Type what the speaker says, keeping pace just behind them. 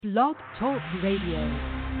Blog Talk Radio.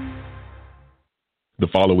 The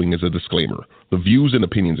following is a disclaimer. The views and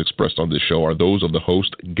opinions expressed on this show are those of the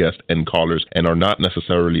host, guest, and callers and are not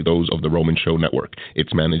necessarily those of the Roman Show Network,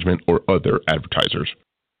 its management, or other advertisers.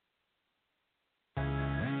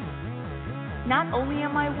 Not only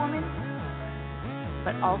am I a woman,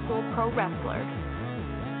 but also a pro wrestler.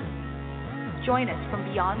 Join us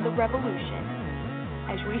from beyond the revolution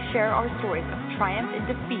as we share our stories of triumph and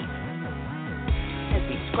defeat as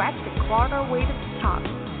we scratched and clawed our way to the top.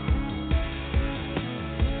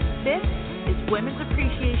 This is Women's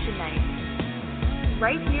Appreciation Night,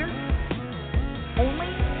 right here, only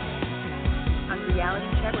on Reality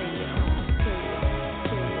Chat Radio.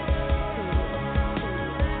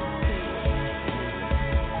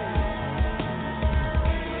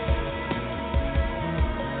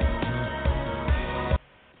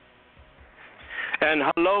 And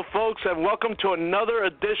hello, folks, and welcome to another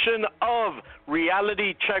edition of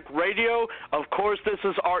Reality Check Radio. Of course, this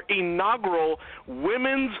is our inaugural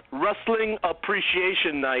Women's Wrestling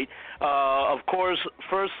Appreciation Night. Of course,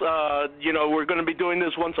 first, we're going to be doing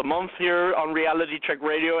this once a month here on Reality Check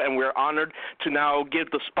Radio, and we're honored to now give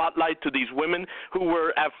the spotlight to these women who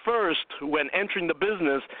were at first, when entering the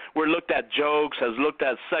business, were looked at jokes, has looked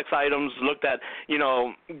at sex items, looked at,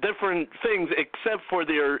 different things except for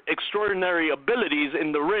their extraordinary abilities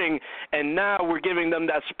in the ring, and now we're giving them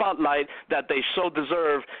that spotlight that they so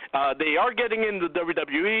deserve. They are getting in the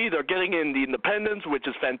WWE, they're getting in the independents, which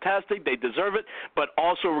is fantastic, they deserve it, but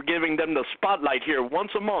also we're giving them the spotlight here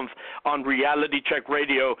once a month on Reality Check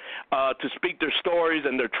Radio to speak their stories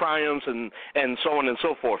and their triumphs and so on and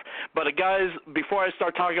so forth. But guys, before I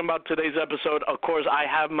start talking about today's episode, of course, I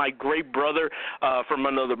have my great brother from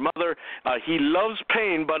another mother. He loves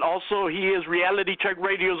pain, but also he is Reality Check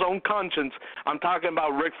Radio's own conscience. I'm talking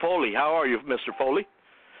about Rick Foley. How are you, Mr. Foley?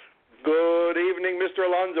 Good evening, Mr.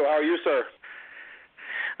 Alonso. How are you, sir?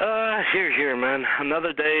 Here, man.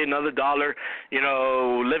 Another day, another dollar.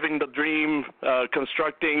 Living the dream,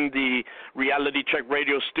 constructing the Reality Check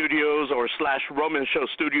Radio studios or / Roman Show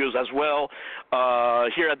studios as well.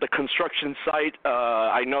 Here at the construction site.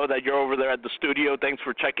 I know that you're over there at the studio. Thanks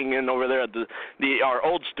for checking in over there at our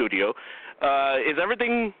old studio. Is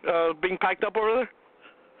everything being packed up over there?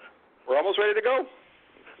 We're almost ready to go.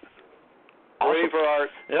 Awesome. Ready for our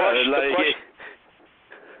plush.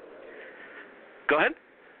 Go ahead.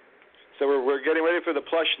 So we're getting ready for the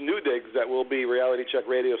plush new digs that will be Reality Check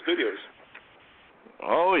Radio Studios.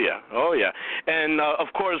 Oh, yeah. And, of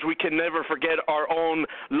course, we can never forget our own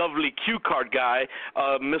lovely cue card guy,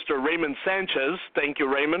 Mr. Raymond Sanchez. Thank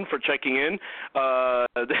you, Raymond, for checking in. I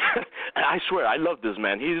swear, I love this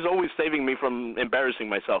man. He's always saving me from embarrassing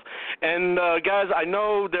myself. And, guys, I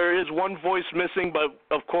know there is one voice missing,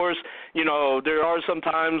 but, of course, there are some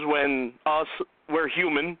times when we're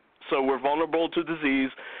human, so we're vulnerable to disease.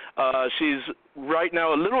 She's right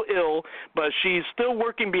now a little ill, but she's still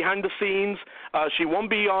working behind the scenes. She won't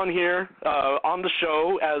be on here on the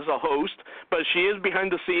show as a host, but she is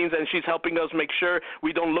behind the scenes, and she's helping us make sure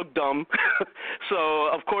we don't look dumb. So,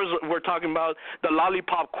 of course, we're talking about the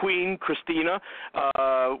Lollipop Queen, Christina.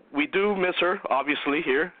 We do miss her, obviously,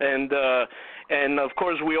 here, and of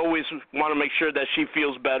course, we always want to make sure that she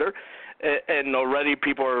feels better. And already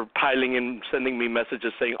people are piling in, sending me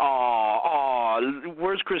messages saying,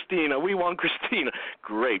 where's Christina? We want Christina.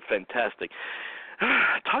 Great, fantastic.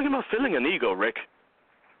 Talking about filling an ego, Rick.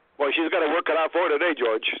 Well, she's got to work it out for today,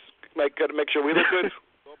 George. Got to make sure we look good.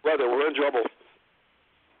 Brother, we're in trouble.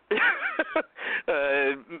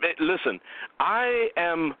 Listen, I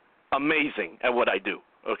am amazing at what I do.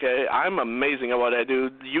 Okay, I'm amazing at what I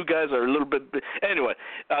do. You guys are a little bit... Anyway,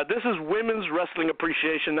 this is Women's Wrestling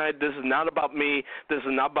Appreciation Night. This is not about me. This is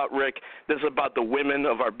not about Rick. This is about the women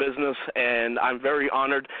of our business, and I'm very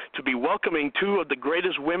honored to be welcoming two of the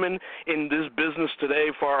greatest women in this business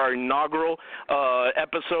today for our inaugural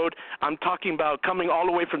episode. I'm talking about coming all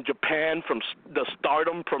the way from Japan, from the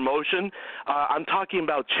STARDOM promotion. I'm talking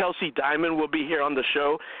about Chelsea Diamond will be here on the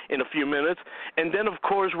show in a few minutes. And then, of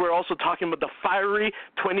course, we're also talking about the fiery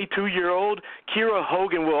 22-year-old Kiera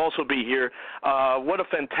Hogan will also be here. What a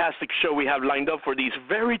fantastic show we have lined up for these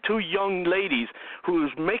very two young ladies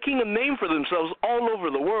who's making a name for themselves all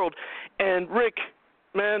over the world. And Rick,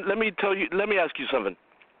 man, let me ask you something.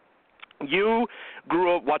 You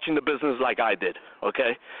grew up watching the business like I did,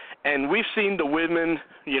 okay? And we've seen the women,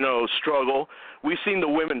 struggle. We've seen the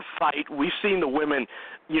women fight. We've seen the women,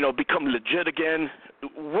 become legit again.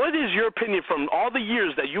 What is your opinion from all the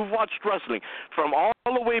years that you've watched wrestling, from all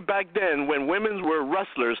the way back then when women were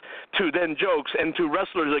wrestlers to then jokes and to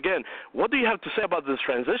wrestlers again? What do you have to say about this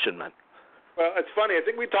transition, man? Well, it's funny. I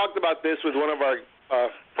think we talked about this with one of our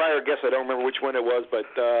prior guest, I don't remember which one it was, but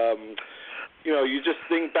you just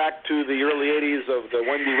think back to the early '80s of the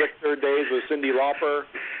Wendy Richter days with Cyndi Lauper,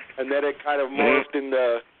 and then it kind of morphed in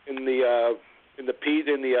the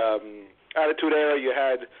Attitude Era. You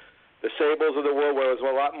had the Sables of the world, where it was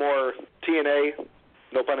a lot more TNA,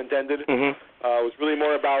 no pun intended. It was really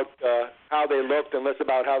more about how they looked and less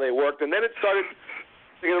about how they worked, and then it started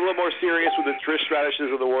to get a little more serious with the Trish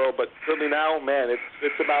Stratish's of the world, but certainly now, man,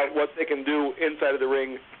 it's about what they can do inside of the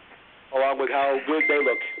ring, along with how good they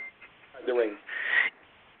look inside the ring.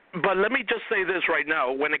 But let me just say this right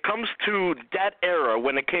now. When it comes to that era,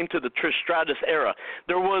 when it came to the Trish Stratus era,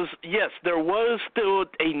 there was still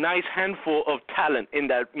a nice handful of talent in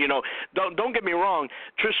that. Don't get me wrong.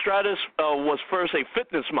 Trish Stratus was first a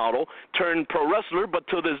fitness model turned pro wrestler, but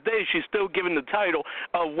to this day, she's still given the title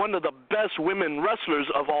of one of the best women wrestlers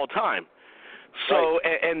of all time. So,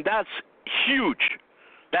 and that's huge.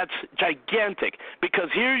 That's gigantic, because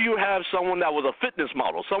here you have someone that was a fitness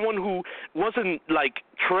model, someone who wasn't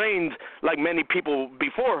trained like many people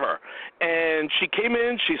before her, and she came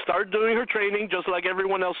in, she started doing her training just like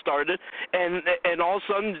everyone else started, and all of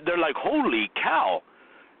a sudden they're like, holy cow,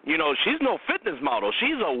 she's no fitness model,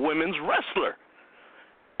 she's a women's wrestler,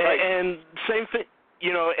 and same thing.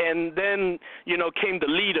 And then, came the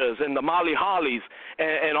Litas and the Molly Hollies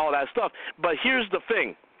and all that stuff. But here's the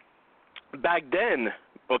thing. Back then,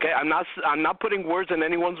 okay, I'm not putting words in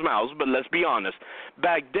anyone's mouths, but let's be honest.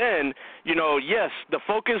 Back then, yes, the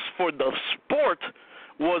focus for the sport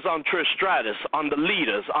was on Trish Stratus, on the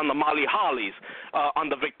Litas, on the Molly Hollies, on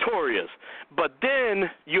the Victorias. But then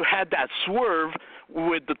you had that swerve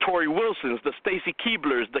with the Tori Wilsons, the Stacy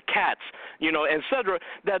Keeblers, the Cats, et cetera,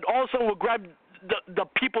 that also would grab the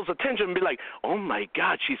people's attention and be like, oh my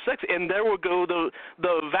God, she's sexy, and there will go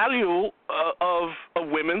the value of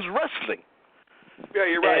women's wrestling. Yeah,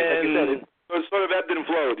 you're right. Like you said, it's sort of ebbed and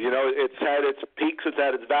flowed. It's had its peaks, it's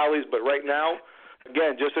had its valleys, but right now,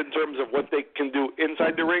 again, just in terms of what they can do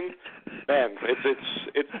inside the ring, man, it's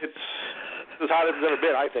as hot as it's ever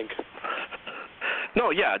been, I think. No,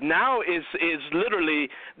 yeah, now is literally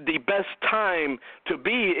the best time to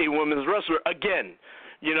be a women's wrestler again.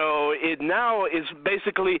 It now is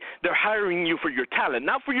basically they're hiring you for your talent,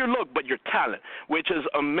 not for your look, but your talent, which is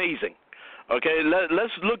amazing. Okay,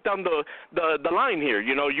 let's look down the line here.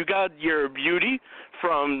 You got your beauty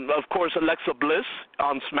from, of course, Alexa Bliss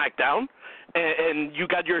on SmackDown, and you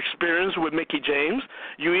got your experience with Mickie James.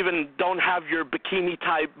 You even don't have your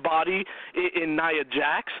bikini-type body in Nia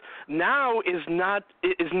Jax. Now is not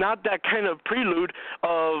that kind of prelude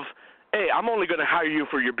of, hey, I'm only going to hire you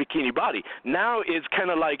for your bikini body. Now it's kind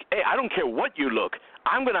of like, hey, I don't care what you look.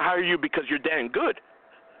 I'm going to hire you because you're damn good.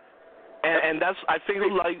 And that's, I think,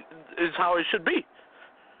 is how it should be.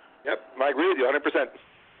 Yep, I agree with you 100%.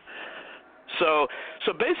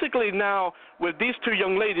 So basically now, with these two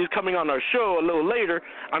young ladies coming on our show a little later,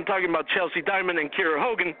 I'm talking about Chelsea Diamond and Kiera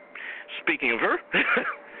Hogan. Speaking of her,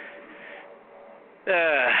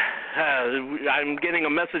 I'm getting a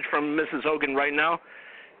message from Mrs. Hogan right now.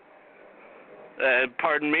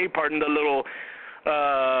 Pardon the little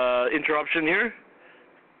interruption here.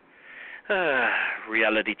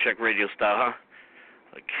 Reality check radio style, huh?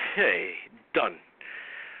 Okay, done.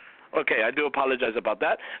 Okay, I do apologize about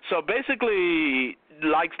that. So basically,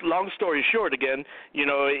 long story short again,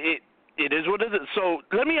 it is what it is. So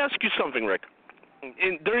let me ask you something, Rick.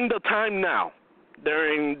 During the time now,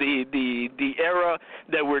 during the era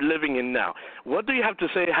that we're living in now, what do you have to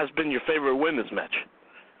say has been your favorite women's match?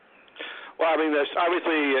 Well, I mean,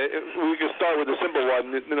 obviously, we can start with the simple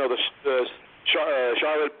one. The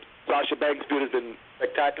Charlotte Sasha Banks feud has been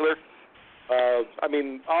spectacular. I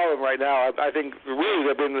mean, all of them right now, I think really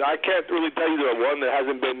they've been, I can't really tell you the one that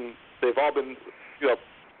hasn't been, they've all been,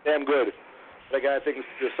 damn good. But again, I think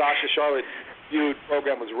the Sasha Charlotte feud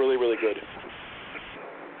program was really, really good.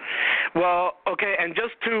 Well, okay, and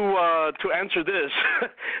just to answer this,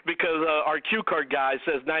 because our cue card guy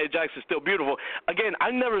says Nia Jax is still beautiful. Again,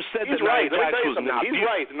 I never said that Nia Jax was not beautiful. He's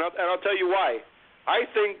right, and I'll tell you why. I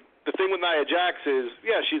think the thing with Nia Jax is,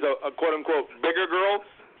 yeah, she's a quote-unquote bigger girl,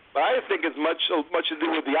 but I think it's much to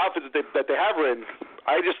do with the outfit that they have her in.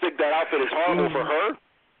 I just think that outfit is horrible for her.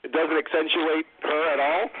 It doesn't accentuate her at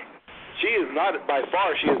all. She is not, by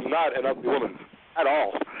far, she is not an ugly woman at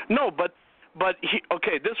all. No, but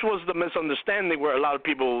this was the misunderstanding where a lot of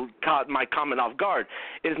people caught my comment off guard.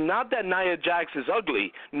 It's not that Nia Jax is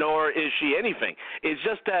ugly, nor is she anything. It's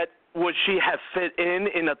just that would she have fit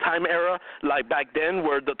in a time era like back then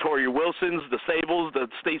where the Tori Wilsons, the Sables, the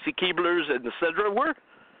Stacy Keeblers, and et cetera were?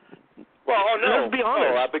 Well, no. Let's be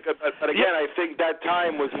honest. No, but again, I think that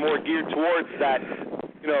time was more geared towards that,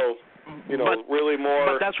 really more.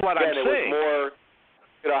 But that's what I'm saying. It was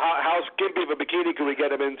more, how skimpy of a bikini could we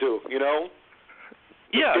get him into,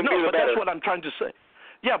 Yeah, that's what I'm trying to say.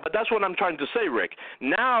 Yeah, but that's what I'm trying to say, Rick.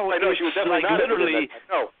 Now I know, she was definitely not literally.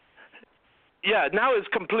 No. Yeah, now it's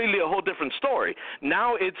completely a whole different story.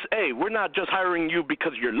 Now it's, hey, we're not just hiring you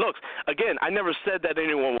because of your looks. Again, I never said that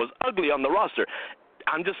anyone was ugly on the roster.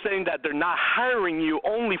 I'm just saying that they're not hiring you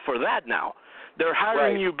only for that now. They're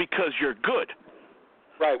hiring you because you're good.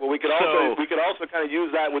 Right. Well, we could also kind of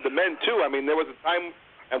use that with the men too. I mean, there was a time,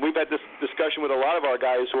 and we've had this discussion with a lot of our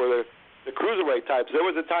guys who are the cruiserweight types. There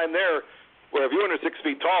was a time there where if you were under 6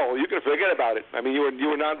 feet tall, you could forget about it. I mean, you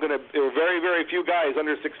were not going to. There were very, very few guys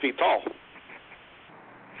under 6 feet tall.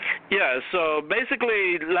 Yeah, so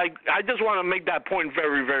basically, I just want to make that point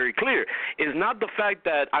very, very clear. It's not the fact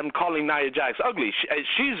that I'm calling Nia Jax ugly.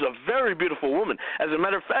 She's a very beautiful woman. As a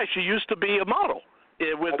matter of fact, she used to be a model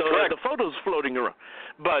with the photos floating around.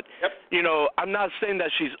 But, I'm not saying that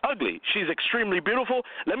she's ugly. She's extremely beautiful.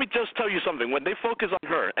 Let me just tell you something. When they focus on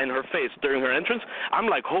her and her face during her entrance, I'm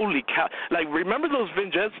like, holy cow. Like, remember those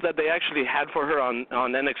vignettes that they actually had for her on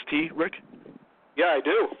NXT, Rick? Yeah, I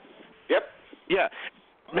do. Yep. Yeah.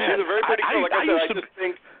 Man, she's a very pretty girl. Like I said,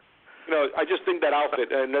 I just think that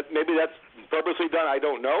outfit, and maybe that's purposely done. I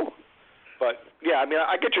don't know, but yeah, I mean,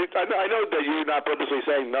 I get you. I know that you're not purposely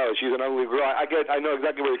saying no. She's an ugly girl. I know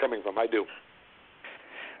exactly where you're coming from. I do.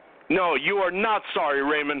 No, you are not sorry,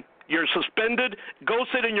 Raymond. You're suspended. Go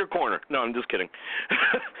sit in your corner. No, I'm just kidding.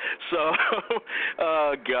 So,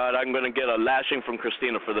 oh God, I'm going to get a lashing from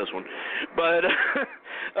Christina for this one. But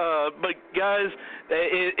guys,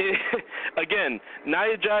 again,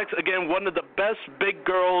 Nia Jax, again, one of the best big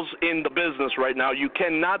girls in the business right now. You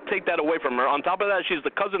cannot take that away from her. On top of that, she's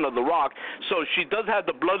the cousin of The Rock, so she does have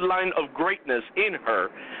the bloodline of greatness in her.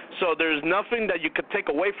 So there's nothing that you could take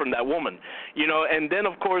away from that woman, And then,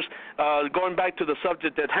 of course, going back to the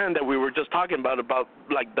subject at hand that we were just talking about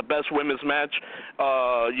like the best women's match,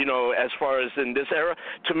 as far as in this era.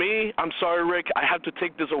 To me, I'm sorry, Rick, I have to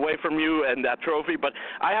take this away from you and that trophy, but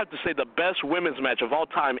I have to say the best women's match of all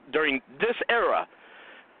time during this era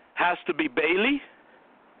has to be Bayley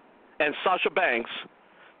and Sasha Banks,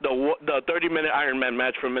 the 30-minute Iron Man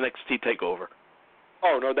match from NXT TakeOver.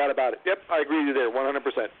 Oh, no doubt about it. Yep, I agree with you there, 100%.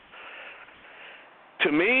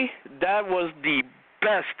 To me, that was the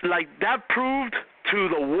best. Like, that proved to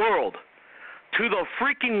the world, to the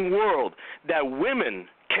freaking world, that women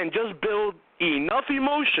can just build enough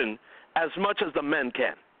emotion as much as the men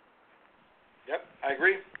can. Yep, I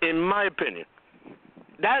agree. In my opinion.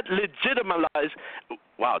 That legitimized,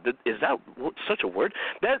 wow, is that such a word?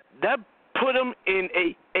 That put them in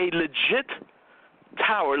a legit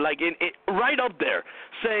tower, like right up there,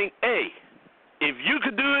 saying, hey, if you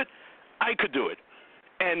could do it, I could do it.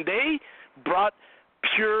 And they brought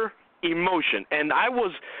pure emotion. And I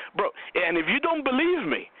was, bro, and if you don't believe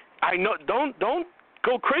me, I know, don't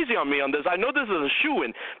go crazy on me on this. I know this is a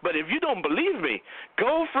shoo-in, but if you don't believe me,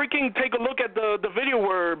 go freaking take a look at the video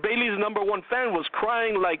where Bayley's number one fan was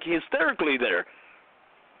crying like hysterically there.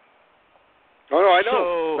 Oh, no, I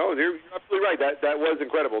know. No, you're absolutely right. That was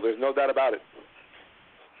incredible. There's no doubt about it.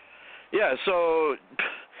 Yeah, so,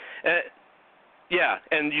 yeah,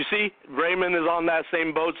 and you see, Raymond is on that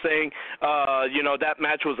same boat saying, that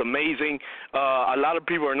match was amazing. A lot of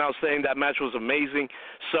people are now saying that match was amazing.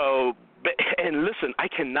 So, and listen, I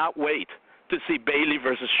cannot wait to see Bayley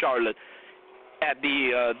versus Charlotte at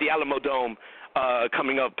the Alamo Dome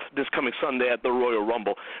coming up this coming Sunday at the Royal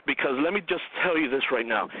Rumble. Because let me just tell you this right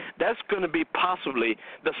now. That's going to be possibly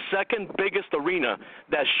the second biggest arena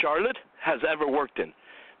that Charlotte has ever worked in.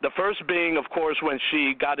 The first being, of course, when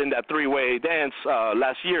she got in that three-way dance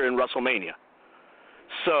last year in WrestleMania.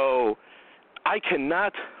 So I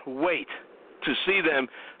cannot wait to see them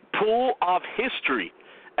pull off history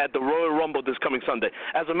at the Royal Rumble this coming Sunday.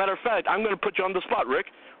 As a matter of fact, I'm going to put you on the spot, Rick.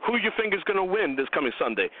 Who do you think is going to win this coming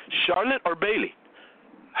Sunday, Charlotte or Bayley?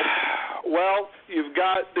 Well, you've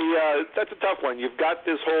got that's a tough one. You've got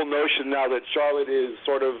this whole notion now that Charlotte is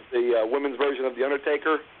sort of the women's version of The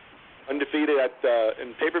Undertaker, undefeated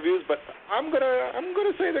in pay-per-views, but I'm gonna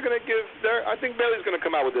say they're gonna give. I think Bayley's gonna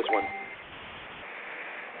come out with this one.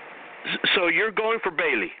 So you're going for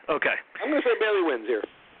Bayley, okay? I'm gonna say Bayley wins here.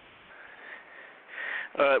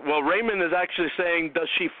 Well, Raymond is actually saying, does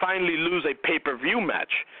she finally lose a pay-per-view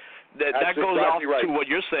match? That goes exactly off right. to what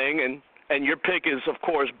you're saying, and your pick is, of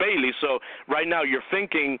course, Bayley. So right now you're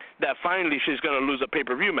thinking that finally she's going to lose a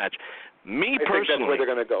pay-per-view match. I think that's where they're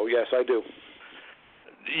going to go. Yes, I do.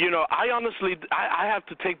 I honestly, I have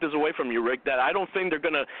to take this away from you, Rick, that I don't think they're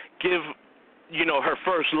going to give, her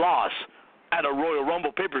first loss at a Royal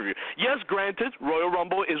Rumble pay-per-view. Yes, granted, Royal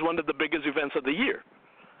Rumble is one of the biggest events of the year.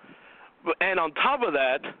 And on top of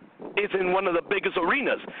that, it's in one of the biggest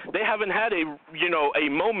arenas. They haven't had a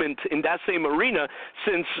moment in that same arena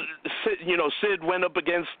since Sid went up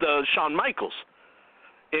against Shawn Michaels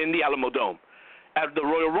in the Alamo Dome at the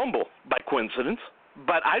Royal Rumble by coincidence.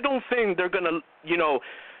 But I don't think they're going to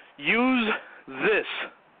use this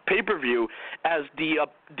pay-per-view as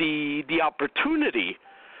the opportunity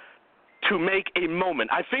to make a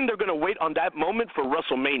moment. I think they're going to wait on that moment for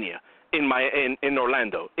WrestleMania in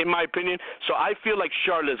Orlando, in my opinion. So I feel like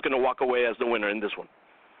Charlotte is going to walk away as the winner in this one.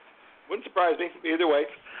 Wouldn't surprise me either way,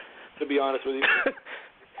 to be honest with you.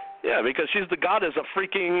 Yeah, because she's the goddess of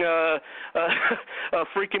freaking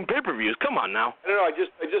pay-per-views. Come on now. I don't know. I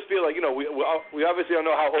just feel like we obviously don't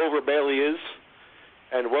know how over Bayley is,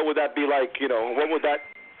 and what would that be like? What would that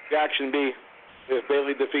reaction be if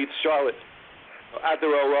Bayley defeats Charlotte at the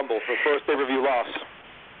Royal Rumble for first pay-per-view loss?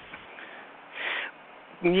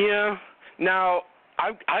 Yeah. Now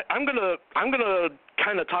I'm gonna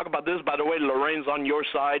kind of talk about this. By the way, Lorraine's on your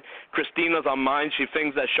side, Christina's on mine. She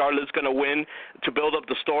thinks that Charlotte's gonna win to build up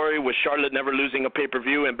the story, with Charlotte never losing a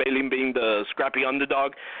pay-per-view and Bayley being the scrappy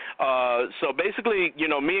underdog. So basically,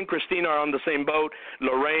 me and Christina are on the same boat.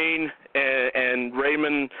 Lorraine and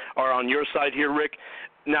Raymond are on your side here, Rick.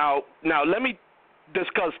 Now let me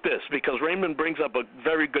discuss this, because Raymond brings up a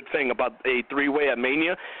very good thing about a three-way at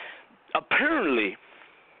Mania. Apparently,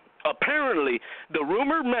 the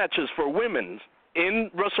rumored matches for women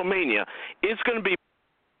in WrestleMania is going to be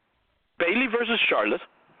Bayley versus Charlotte.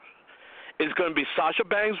 It's going to be Sasha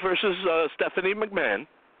Banks versus Stephanie McMahon.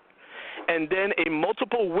 And then a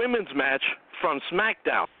multiple women's match from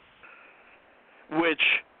SmackDown,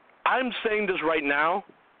 which I'm saying this right now,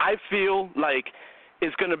 I feel like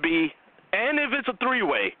it's going to be, and if it's a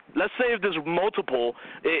three-way, let's say if there's multiple,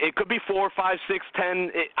 it could be 4, 5, 6,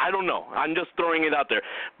 10, I don't know. I'm just throwing it out there.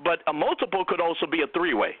 But a multiple could also be a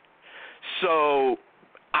three-way. So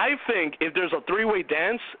I think if there's a three-way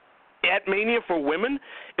dance at Mania for women,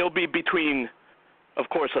 it'll be between, of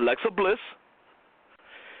course, Alexa Bliss,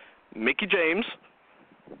 Mickie James,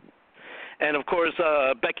 and, of course,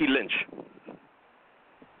 Becky Lynch.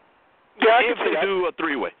 Yeah, I if can see they that. do a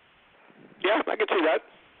three-way. Yeah, I can see that.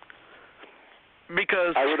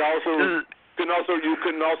 Because I would you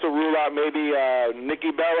couldn't also rule out maybe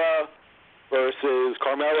Nikki Bella versus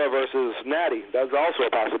Carmella versus Natty. That's also a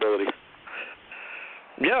possibility.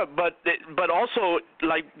 Yeah, but also,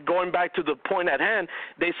 like, going back to the point at hand,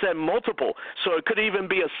 they said multiple, so it could even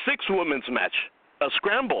be a 6-women's match, a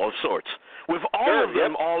scramble of sorts, with all of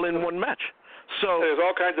them all in one match. So there's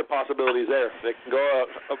all kinds of possibilities there. They can go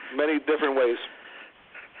many different ways.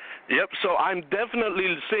 Yep, so I'm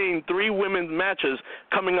definitely seeing 3 women's matches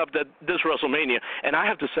coming up this WrestleMania. And I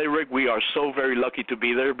have to say, Rick, we are so very lucky to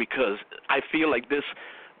be there, because I feel like this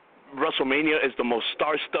WrestleMania is the most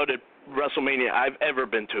star-studded WrestleMania I've ever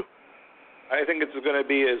been to. I think it's going to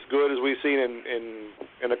be as good as we've seen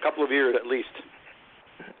in a couple of years at least.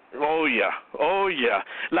 Oh, yeah.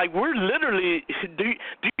 Like, we're literally – do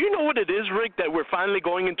you know what it is, Rick, that we're finally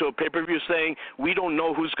going into a pay-per-view saying we don't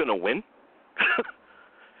know who's going to win?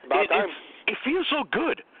 About time. It feels so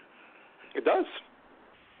good. It does.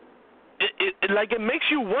 It makes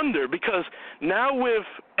you wonder, because now with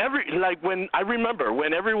when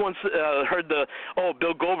everyone's heard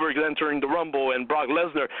Bill Goldberg entering the Rumble and Brock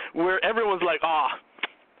Lesnar, where everyone's like,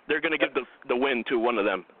 they're going to give the win to one of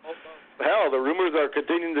them. Hell, the rumors are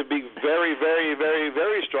continuing to be very, very, very,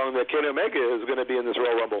 very strong that Kenny Omega is going to be in this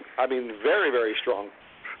Royal Rumble. I mean, very, very strong.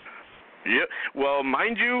 Yeah. Well,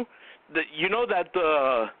 mind you, that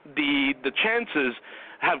the chances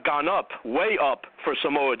have gone up, way up, for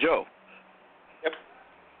Samoa Joe. Yep.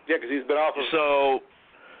 Yeah, because he's been off of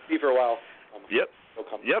TV for a while.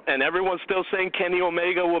 Yep, and everyone's still saying Kenny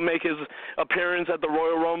Omega will make his appearance at the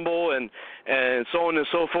Royal Rumble and so on and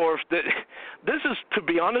so forth. This is, to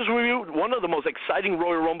be honest with you, one of the most exciting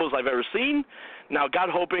Royal Rumbles I've ever seen. Now, God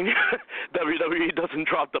hoping WWE doesn't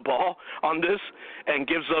drop the ball on this and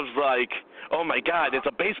gives us oh my God, it's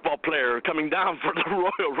a baseball player coming down for the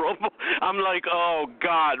Royal Rumble. I'm like, oh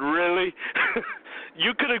God, really?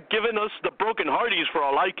 You could have given us the Broken Hardys for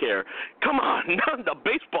all I care. Come on, not the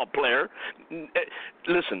baseball player.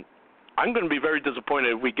 Listen, I'm going to be very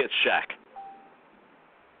disappointed if we get Shaq.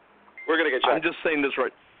 We're going to get Shaq. I'm just saying this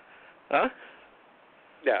right. Huh?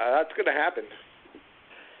 Yeah, that's going to happen.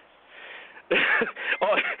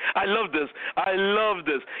 Oh, I love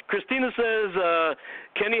this. Christina says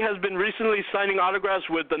Kenny has been recently signing autographs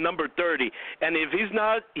with the number 30, and if he's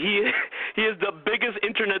not, he is the biggest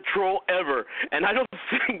internet troll ever, and I don't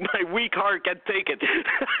think my weak heart can take it.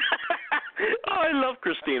 Oh, I love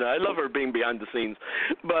Christina. I love her being behind the scenes.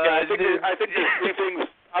 But yeah, I think the three things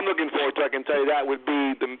I'm looking forward to, I can tell you that, would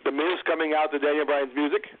be the Miz coming out to Daniel Bryan's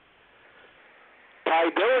music, Ty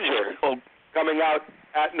Dillinger coming out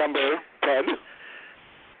at number 10,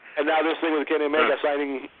 and now this thing with Kenny Omega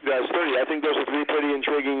signing 30. I think those are three pretty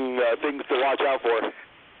intriguing things to watch out for.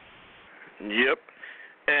 Yep.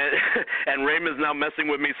 And Raymond's now messing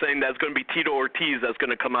with me saying that's going to be Tito Ortiz that's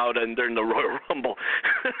going to come out during the Royal Rumble.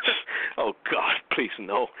 Oh, God, please,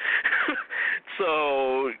 no.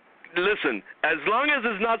 So, listen, as long as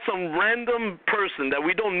it's not some random person that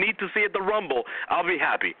we don't need to see at the Rumble, I'll be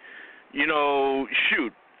happy. You know,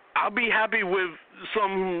 shoot, I'll be happy with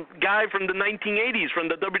some guy from the 1980s from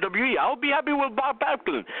the WWE. I'll be happy with Bob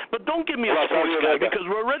Backlund. But don't give me a sports guy because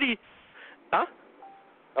we're already... Huh?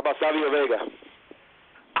 How about Savio Vega?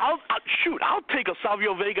 I'll take a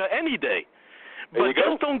Savio Vega any day. But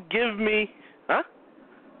just don't give me... Huh?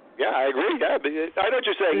 Yeah, I agree. Yeah, I know what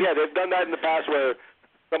you're saying. Yeah, they've done that in the past where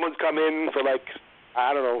someone's come in for 30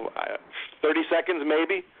 seconds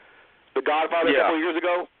maybe. The Godfather a couple of years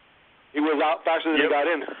ago, he was out faster than he got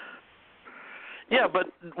in. Yeah, but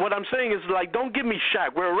what I'm saying is, don't give me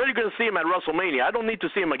Shaq. We're already going to see him at WrestleMania. I don't need to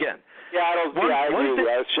see him again. Yeah, I agree with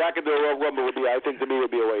you. Shaq at the Royal Rumble would be, I think, to me,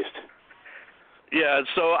 would be a waste. Yeah,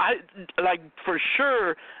 so for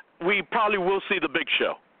sure, we probably will see the Big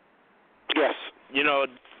Show. Yes. You know,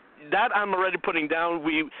 that I'm already putting down.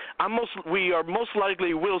 We are most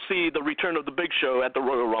likely will see the return of the Big Show at the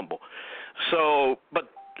Royal Rumble. So, but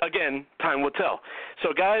again, time will tell.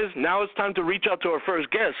 So, guys, now it's time to reach out to our first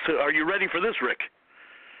guest. Are you ready for this, Rick?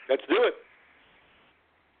 Let's do it.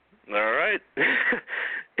 All right.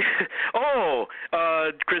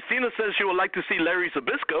 Christina says she would like to see Larry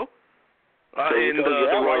Zbyszko in the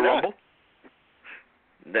Royal Rumble.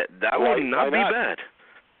 That would not be bad.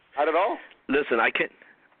 Not at all. Listen, I can't.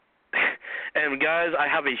 And, guys, I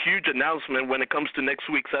have a huge announcement when it comes to next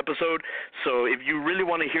week's episode. So if you really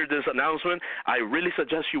want to hear this announcement, I really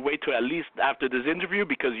suggest you wait till at least after this interview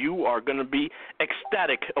because you are going to be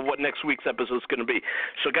ecstatic of what next week's episode is going to be.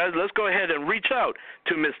 So, guys, let's go ahead and reach out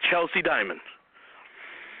to Miss Chelsea Diamond.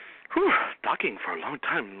 Whew, talking for a long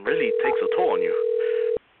time really takes a toll on you.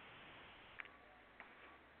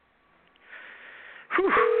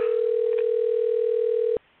 Whew.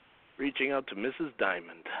 Reaching out to Mrs.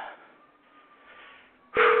 Diamond.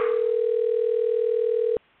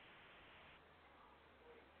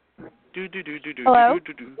 Hello?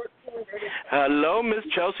 Hello, Miss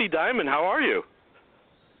Chelsea Diamond. How are you?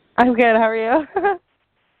 I'm good. How are you?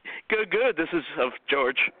 Good. This is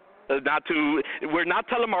George. We're not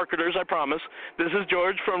telemarketers, I promise. This is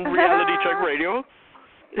George from Reality Check Radio.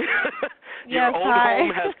 Your old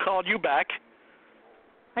home has called you back.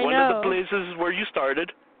 One of the places where you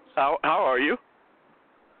started. How are you?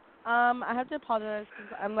 I have to apologize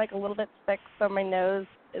because I'm a little bit sick, so my nose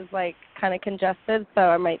is kind of congested, so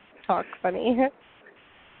I might talk funny.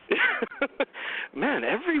 Man,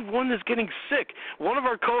 everyone is getting sick. One of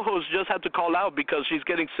our co-hosts just had to call out because she's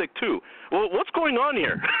getting sick too. Well, what's going on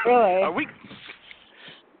here? Really? Are we?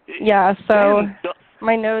 Yeah. So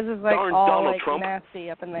my nose is all Trump.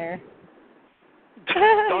 nasty up in there.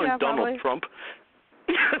 Darn Donald Trump.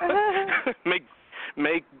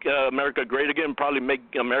 Make America great again, probably make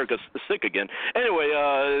America sick again. Anyway,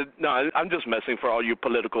 no, I'm just messing for all you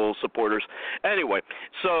political supporters. Anyway,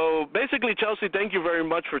 so basically, Chelsea, thank you very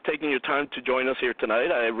much for taking your time to join us here tonight.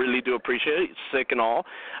 I really do appreciate it, sick and all.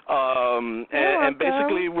 And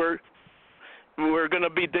basically, we're going to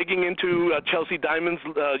be digging into Chelsea Diamond's,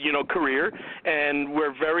 career, and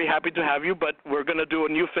we're very happy to have you, but we're going to do a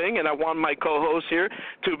new thing, and I want my co-host here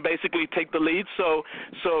to basically take the lead. So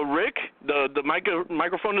Rick, the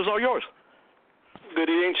microphone is all yours. Good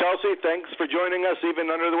evening, Chelsea. Thanks for joining us, even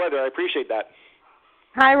under the weather. I appreciate that.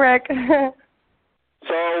 Hi, Rick.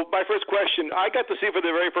 So my first question, I got to see for the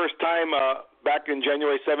very first time back in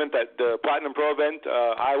January 7th at the Platinum Pro event.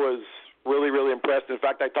 I was really, really impressed. In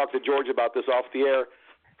fact, I talked to George about this off the air.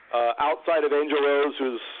 Outside of Angel Rose,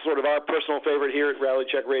 who's sort of our personal favorite here at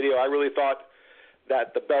Reality Check Radio, I really thought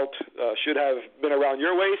that the belt should have been around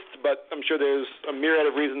your waist, but I'm sure there's a myriad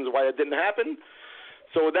of reasons why it didn't happen.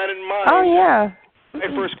 So with that in mind, my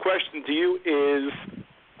first question to you is,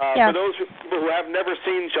 for those people who have never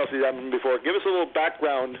seen Chelsea Diamond before, give us a little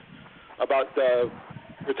background about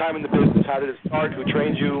your time in the business. How did it start? Who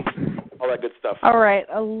trained you? All that good stuff. All right,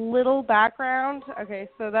 a little background. Okay,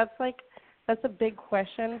 so that's a big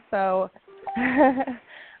question. So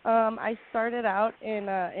I started out in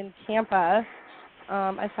Tampa.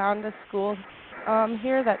 I found a school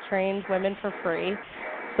here that trains women for free.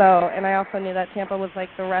 So So, and I also knew that Tampa was like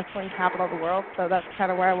the wrestling capital of the world, so that's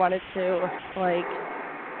kind of where I wanted to like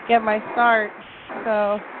get my start.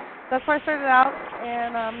 So that's where I started out,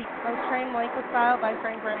 and I was trained Malenko style by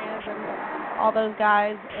Frank Reyes and all those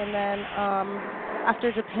guys. And then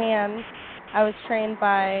after Japan, I was trained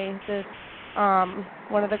by this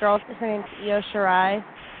one of the girls. Her name's Io Shirai.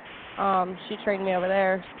 She trained me over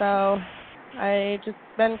there. So I just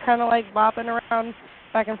been kind of like bopping around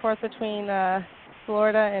back and forth between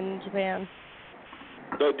Florida and Japan.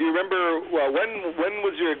 So do you remember when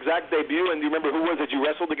was your exact debut, and do you remember who was it you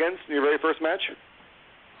wrestled against in your very first match?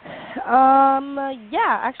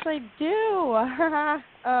 Yeah, actually I do.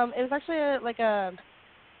 It was actually like a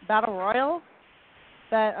battle royal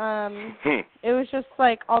that it was just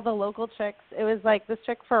like all the local chicks. It was like this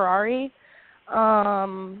chick Ferrari,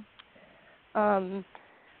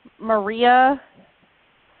 Maria,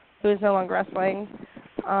 who is no longer wrestling,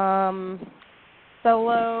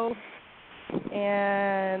 Solo,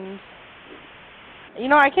 and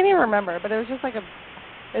I can't even remember, but it was just like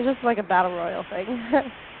a battle royal thing.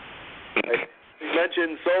 You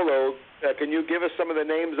mentioned Solo. Can you give us some of the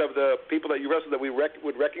names of the people that you wrestled that we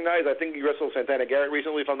would recognize? I think you wrestled Santana Garrett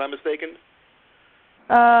recently, if I'm not mistaken.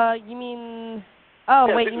 You mean? Oh,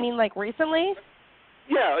 yeah, wait, you mean like recently?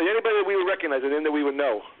 Yeah, anybody that we would recognize, and then that we would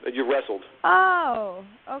know that you've wrestled. Oh,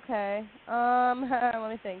 okay. Let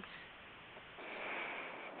me think.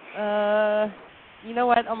 You know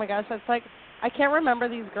what? Oh my gosh, that's like I can't remember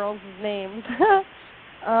these girls' names.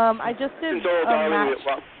 I just did Solo Darling, match.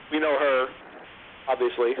 well, we know her,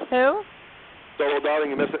 obviously. Who? Solo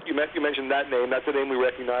Darling, you mentioned that name. That's a name we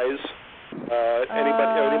recognize.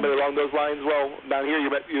 Anybody along those lines? Well, down here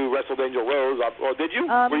you wrestled Angel Rose, or did you?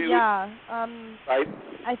 Yeah. Right.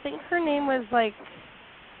 I think her name was like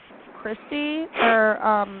Christy, or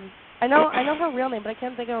I know her real name, but I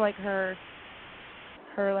can't think of like her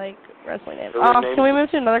like wrestling name. Name? Can we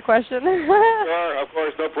move to another question? Sure, of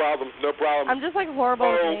course, no problem. I'm just like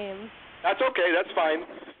horrible with names. That's okay, that's fine.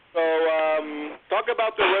 So, talk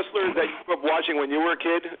about the wrestlers that you grew up watching when you were a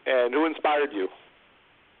kid, and who inspired you.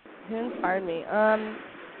 Who inspired me?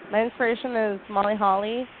 My inspiration is Molly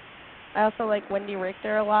Holly. I also like Wendy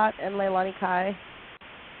Richter a lot, and Leilani Kai.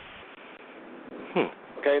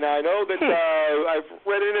 Okay, now I know that I've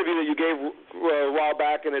read an interview that you gave a while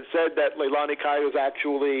back, and it said that Leilani Kai was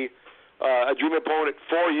actually a dream opponent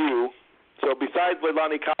for you. So besides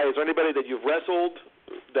Leilani Kai, is there anybody that you've wrestled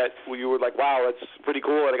that you were like, wow, that's pretty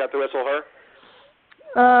cool, and I got to wrestle her?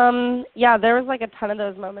 Yeah, there was like a ton of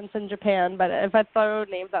those moments in Japan, but if I throw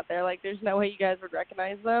names out there, like there's no way you guys would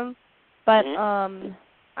recognize them. But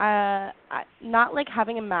I not like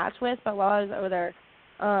having a match with, but while I was over there,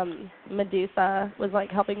 Medusa was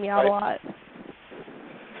like helping me out a lot,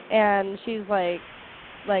 and she's like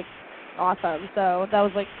awesome. So that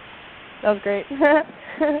was great.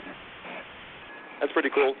 That's pretty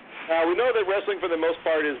cool. We know that wrestling for the most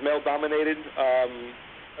part is male dominated.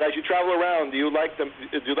 But as you travel around, do you like the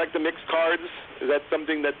mixed cards? Is that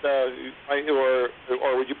something that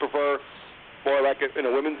or would you prefer more like in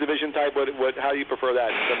a women's division type? How do you prefer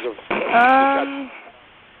that in terms of?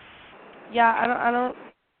 Yeah,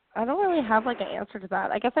 I don't really have like an answer to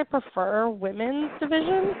that. I guess I prefer women's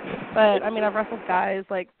division, but I mean I've wrestled guys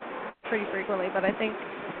like pretty frequently. But I think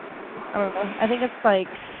it's like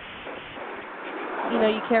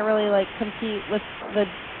you can't really like compete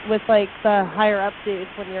with like the higher up dudes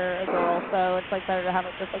when you're a girl, so it's like better to have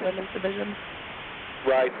it just a women's division.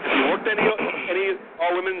 Right. Have you worked any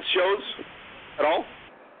all women's shows at all?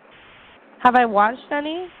 Have I watched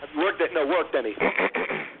any? Have you worked any?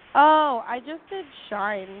 Oh, I just did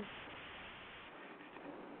Shine.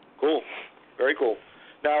 Cool. Very cool.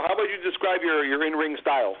 Now, how about you describe your in-ring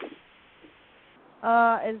style?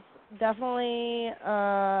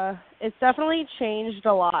 It's definitely changed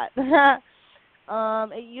a lot.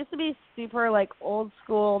 It used to be super like old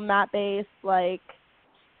school mat based, like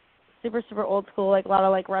super old school, like a lot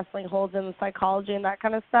of like wrestling holds and psychology and that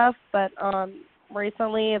kind of stuff. But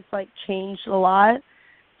recently it's like changed a lot.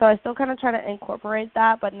 So I still kind of try to incorporate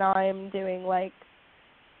that, but now I'm doing like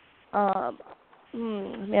I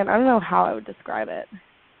don't know how I would describe it.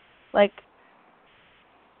 Like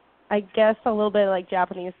I guess a little bit like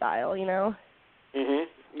Japanese style, Mhm.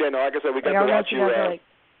 Yeah, no, like I said, we got to watch you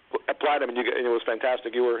apply them, and it was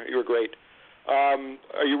fantastic. You were great. Are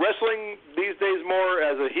you wrestling these days more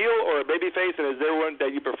as a heel or a baby face, and is there one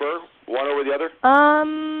that you prefer, one over the other?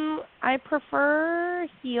 I prefer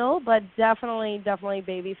heel, but definitely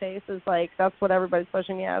baby face is like that's what everybody's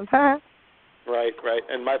pushing me as. Right.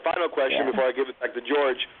 And my final question before I give it back to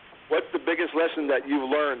George, what's the biggest lesson that you've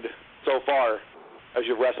learned so far as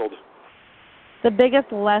you've wrestled? The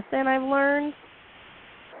biggest lesson I've learned,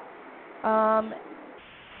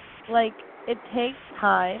 like, it takes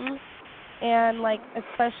time, and, like,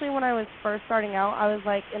 especially when I was first starting out, I was,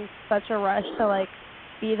 like, in such a rush to, like,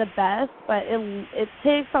 be the best, but it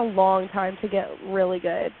takes a long time to get really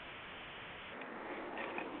good.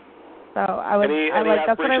 So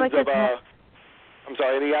that's what I like to tell. I'm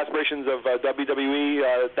sorry, any aspirations of WWE,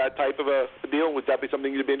 that type of a deal? Would that be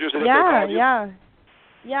something you'd be interested in?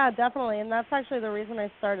 Yeah, definitely. And that's actually the reason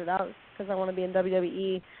I started out, because I want to be in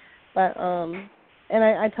WWE. But and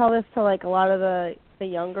I tell this to like a lot of the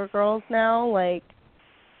younger girls now. Like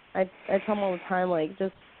I tell them all the time, like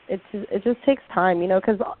it just takes time, you know,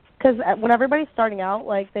 because when everybody's starting out,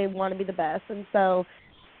 like they want to be the best, and so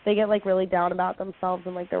they get like really down about themselves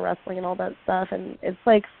and like their wrestling and all that stuff, and it's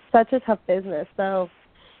like such a tough business. So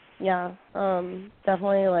yeah,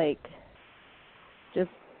 definitely like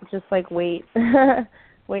just like wait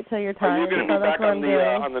till your time. Are you going to be back on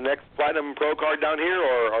the next Platinum Pro card down here,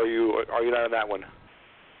 or are you not on that one?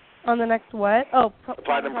 On the next what? Oh,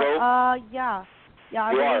 Platinum Pro. Yeah,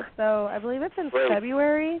 I believe so. I believe it's in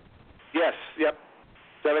February. Yes. Yep.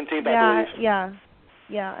 17th, I believe.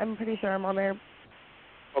 Yeah. I'm pretty sure I'm on there.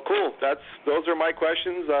 Well, cool. Those are my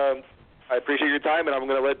questions. I appreciate your time, and I'm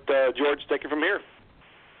going to let George take it from here.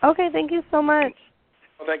 Okay. Thank you so much.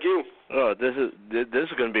 Well, thank you. Oh, this is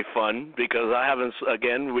going to be fun because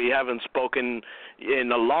we haven't spoken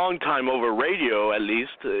in a long time over radio, at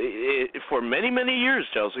least for many years,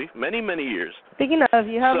 Chelsea. Many years. Speaking of,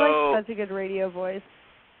 you have like such a good radio voice.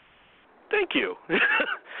 Thank you.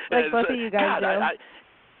 Like both of you guys do.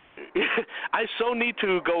 I so need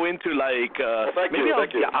to go into like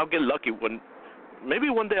I'll get lucky when.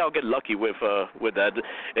 Maybe one day I'll get lucky with that.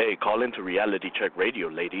 Hey, call into Reality Check Radio,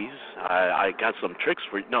 ladies. I got some tricks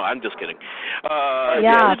for you. No, I'm just kidding.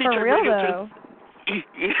 Yeah, for real though.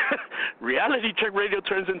 Reality Check Radio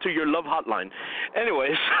turns into your love hotline.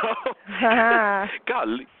 Anyway, so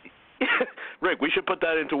God, Rick, we should put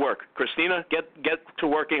that into work. Christina, get to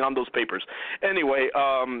working on those papers. Anyway,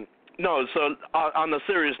 no, so on a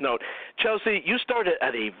serious note, Chelsea, you started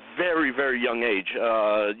at a very, very young age.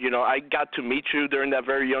 I got to meet you during that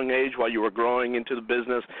very young age while you were growing into the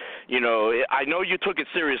business. I know you took it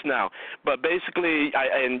serious now, but basically,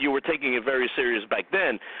 and you were taking it very serious back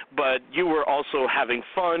then, but you were also having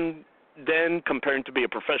fun then comparing to be a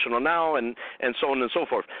professional now and so on and so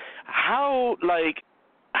forth. How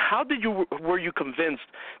were you convinced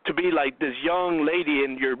to be like this young lady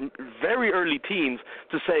in your very early teens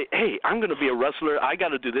to say, hey, I'm going to be a wrestler, I got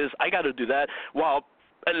to do this, I got to do that? Well,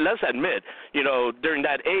 let's admit, during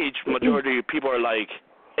that age, majority of people are like,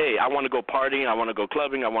 hey, I want to go partying, I want to go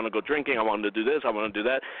clubbing, I want to go drinking, I want to do this, I want to do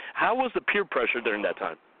that. How was the peer pressure during that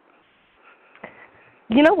time?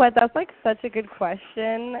 You know what? That's like such a good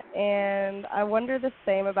question, and I wonder the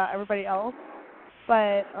same about everybody else.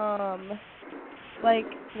 But like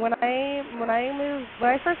when I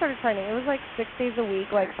first started training, it was like 6 days a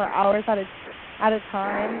week, like for hours at a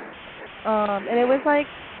time, and it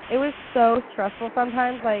was so stressful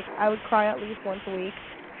sometimes. Like I would cry at least once a week.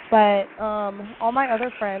 But all my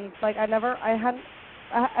other friends, like I've never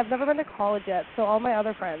been to college yet, so all my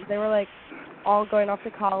other friends, they were like all going off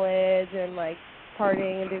to college and like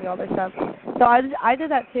partying and doing all their stuff. So I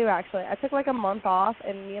did that too, actually. I took like a month off,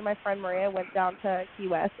 and me and my friend Maria went down to Key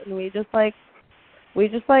West, and we just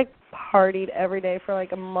partied every day for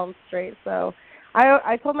like a month straight. So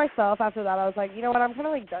I told myself after that, I was like, you know what, I'm kind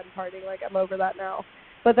of like done partying. Like I'm over that now.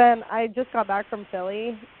 But then I just got back from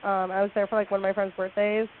Philly. I was there for like one of my friend's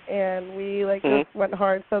birthdays, and we like just went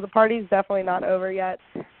hard. So the party's definitely not over yet.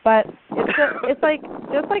 But it's like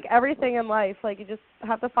just like everything in life, like you just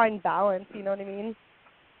have to find balance. You know what I mean?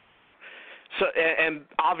 So, and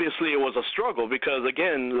obviously it was a struggle because,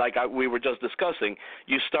 again, like we were just discussing,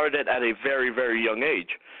 you started at a very, very young age.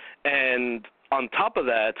 And on top of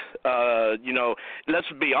that,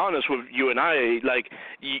 let's be honest with you and I, like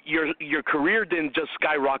your career didn't just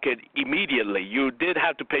skyrocket immediately. You did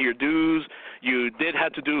have to pay your dues. You did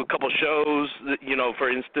have to do a couple shows. For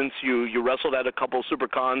instance, you wrestled at a couple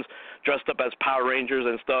SuperCons dressed up as Power Rangers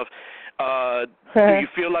and stuff. Do you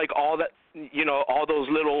feel like all that, all those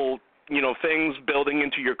little things building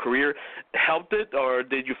into your career helped it, or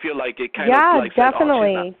did you feel like it kind of like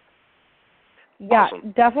definitely. Yeah,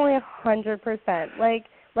 awesome. Definitely 100%. Like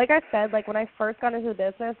I said, like when I first got into the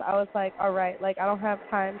business, I was like, all right, like I don't have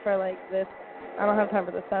time for like this. I don't have time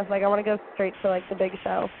for this stuff. Like I want to go straight to like the big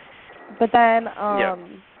show. But then,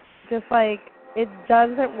 just like it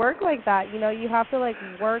doesn't work like that. You have to like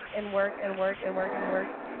work and work and work and work and work.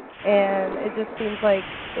 and it just seems like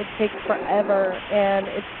it takes forever, and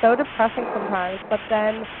it's so depressing sometimes. But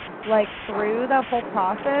then, like, through the whole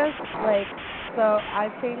process, like, so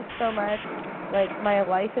I've changed so much. Like, my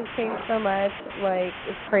life has changed so much. Like,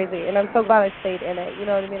 it's crazy, and I'm so glad I stayed in it. You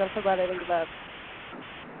know what I mean? I'm so glad I didn't give up.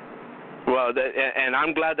 Well, and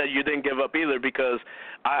I'm glad that you didn't give up either, because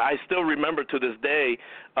I still remember to this day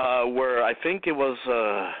where I think it was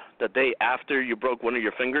the day after you broke one of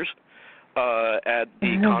your fingers at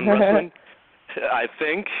the con wrestling, I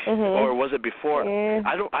think, or was it before?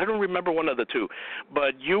 I don't remember, one of the two.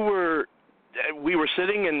 But we were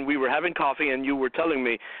sitting and we were having coffee, and you were telling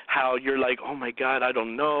me how you're like, oh my God, I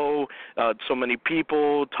don't know, so many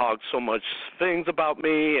people talk so much things about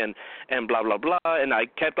me, and blah blah blah, and I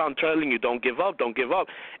kept on telling you, don't give up,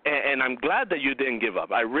 and I'm glad that you didn't give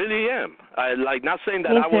up. I really am. I like, not saying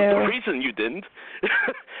that I was the reason you didn't.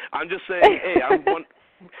 I'm just saying, hey,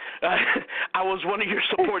 I was one of your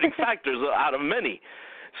supporting factors out of many.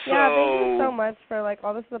 So, yeah, thank you so much for like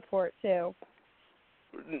all the support too.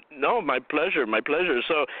 No, my pleasure.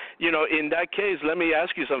 So, in that case, let me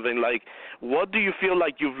ask you something. Like, what do you feel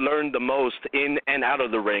like you've learned the most in and out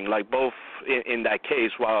of the ring, like both in that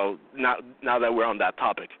case, while now that we're on that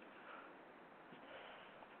topic?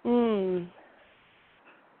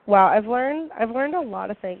 Wow, I've learned a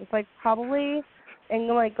lot of things. Like, probably, and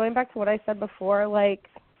like going back to what I said before, like,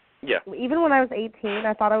 yeah. Even when I was 18,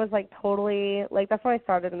 I thought I was like totally, like, that's when I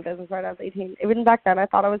started in the business, right? I was 18. Even back then, I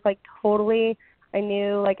thought I was like totally, I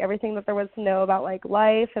knew, like, everything that there was to know about, like,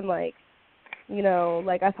 life, and, like,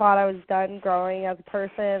 like, I thought I was done growing as a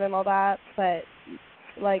person and all that, but,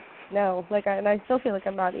 like, no, like, and I still feel like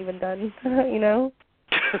I'm not even done,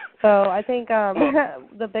 So I think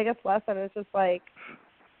the biggest lesson is just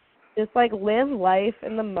live life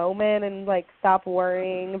in the moment, and, like, stop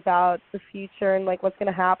worrying about the future and, like, what's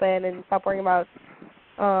going to happen, and stop worrying about,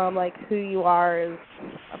 like, who you are as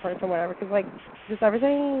a person, whatever, because, like, just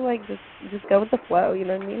everything, like, just go with the flow, you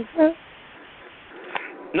know what I mean?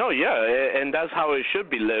 No, yeah, and that's how it should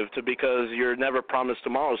be lived, because you're never promised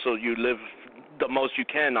tomorrow, so you live the most you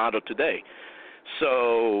can out of today.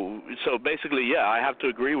 So basically, yeah, I have to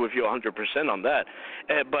agree with you 100% on that.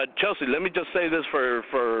 But Chelsea, let me just say this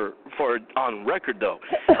for on record though,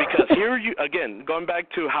 because here you again, going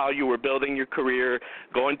back to how you were building your career,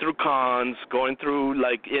 going through cons, going through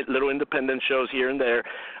like little independent shows here and there,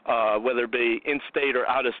 whether it be in state or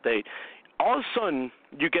out of state. All of a sudden,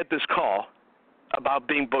 you get this call about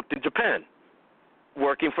being booked in Japan,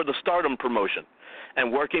 working for the STARDOM promotion,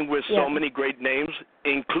 and working with so many great names,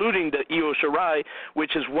 including the Io Shirai,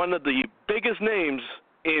 which is one of the biggest names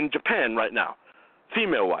in Japan right now,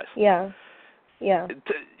 female-wise. Yeah.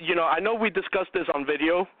 I know we discussed this on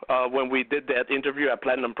video when we did that interview at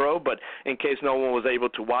Platinum Pro, but in case no one was able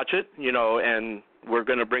to watch it, and we're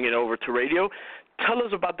going to bring it over to radio, tell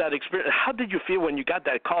us about that experience. How did you feel when you got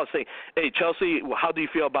that call saying, hey, Chelsea, how do you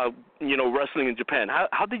feel about, wrestling in Japan?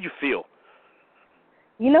 How did you feel?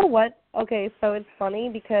 You know what? Okay, so it's funny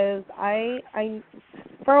because I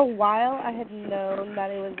for a while I had known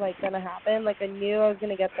that it was like gonna happen. Like I knew I was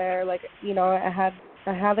gonna get there. Like I had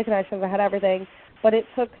the connections, I had everything, but it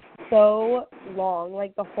took so long.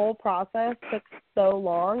 Like the whole process took so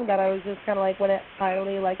long that I was just kind of like when it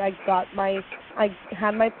finally like I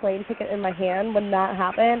had my plane ticket in my hand. When that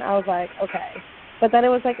happened, I was like, okay. But then it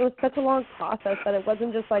was such a long process that it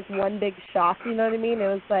wasn't just like one big shock. You know what I mean? It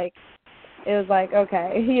was like,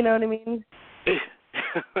 okay, you know what I mean?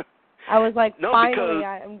 I was like, finally,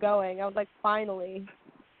 I'm going. I was like, finally.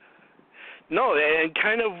 No, and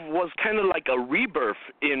was kind of like a rebirth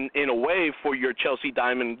in a way for your Chelsea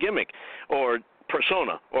Diamond gimmick or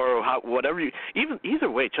persona or whatever either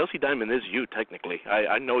way, Chelsea Diamond is you technically.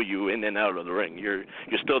 I know you in and out of the ring. You're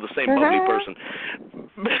still the same bubbly person.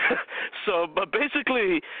 So, but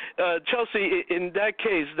basically, Chelsea, in that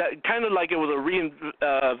case, that kind of like it was a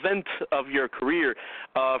reinvent of your career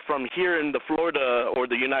from here in the Florida or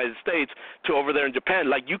the United States to over there in Japan.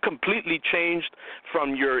 Like you completely changed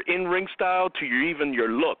from your in-ring style to even your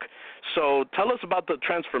look. So tell us about the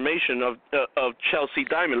transformation of Chelsea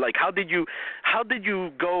Diamond. Like how did you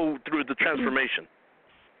go through the transformation?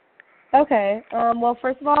 Okay. Well,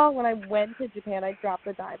 first of all, when I went to Japan, I dropped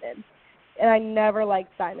the diamond. And I never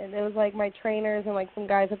liked diamond. It was like my trainers and like some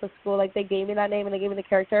guys at the school, like they gave me that name and they gave me the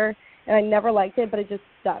character, and I never liked it, but it just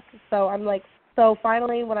stuck. So I'm like, so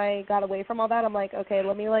finally when I got away from all that, I'm like, okay,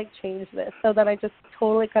 let me like change this. So then I just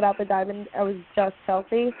totally cut out the diamond. I was just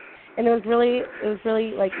Chelsea. And it was really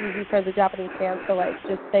like easy for the Japanese fans to like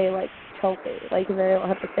just say like Chelsea, like, and they don't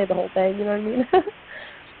have to say the whole thing. You know what I mean?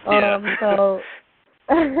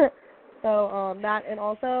 Yeah. So that, and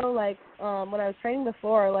also like when I was training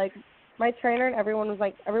before, like my trainer and everyone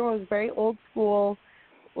was very old school.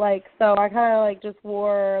 Like, so I kind of like just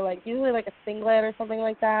wore like usually like a singlet or something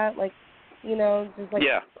like that, like, you know, just like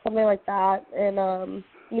something like that, and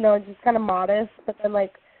you know, just kind of modest. But then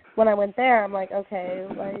like when I went there, I'm like, okay,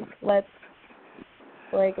 like let's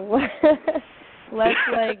like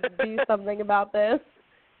do something about this.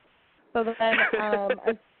 So then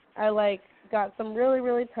I like got some really,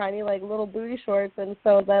 really tiny like little booty shorts, and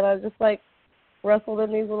so then I just like wrestled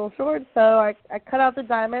in these little shorts. So I cut out the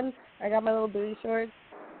diamond. I got my little booty shorts.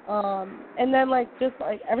 And then like just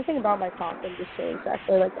like everything about my costume just changed,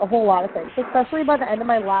 actually, like a whole lot of things. Especially by the end of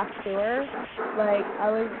my last tour, like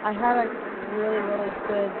I had a really, really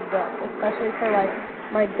good look, especially for like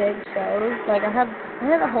my big shows. Like I had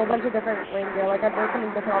a whole bunch of different ring gear. Like I've worked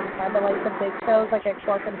something different all the time, but like the big shows, like at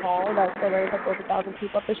Clark and Hall, that there was like over 1,000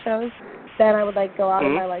 people at the shows. Then I would like go out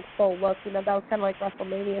in my like full look. You know, that was kind of like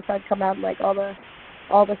WrestleMania, so I'd come out in like all the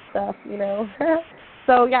stuff, you know.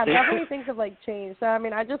 So yeah, definitely things have like changed. So I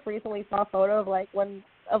mean, I just recently saw a photo of like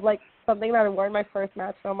something that I wore in my first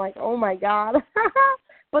match, and I'm like, oh my god.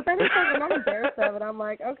 But then it's like, and I'm embarrassed of it. I'm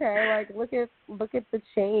like, okay, like look at the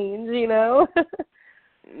change, you know.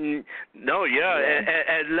 No, yeah.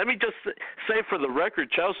 And let me just say for the record,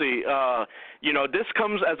 Chelsea, you know, this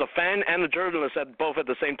comes as a fan and a journalist both at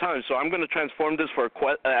the same time. So I'm going to transform this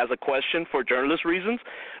as a question for journalist reasons,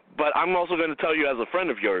 but I'm also going to tell you as a friend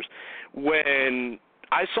of yours, when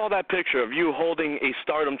I saw that picture of you holding a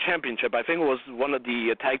Stardom Championship, I think it was one of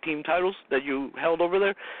the tag team titles that you held over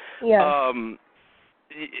there. Yeah.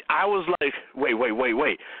 I was like,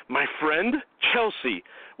 wait. My friend Chelsea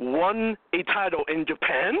won a title in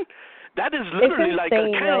Japan? That is literally like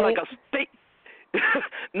a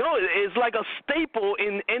No, it's like a staple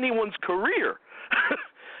in anyone's career.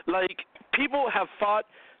 Like, people have fought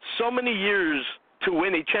so many years to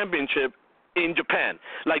win a championship in Japan.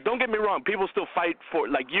 Like, don't get me wrong, people still fight for,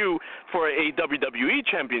 like you, for a WWE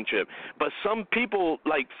championship, but some people,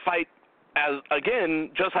 like, fight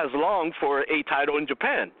just as long for a title in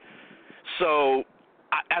Japan. So,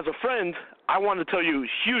 as a friend, I want to tell you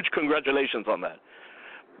huge congratulations on that.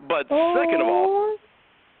 But second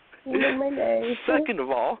of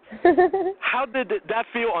all, how did that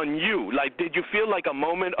feel on you? Like, did you feel like a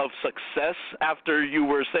moment of success after you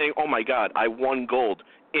were saying, "Oh my God, I won gold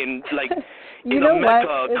in like in a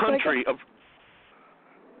mecca country of"?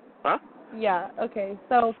 Huh? Yeah. Okay.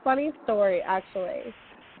 So, funny story, actually.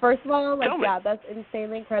 First of all, like, yeah, that's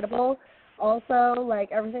insanely incredible. Also,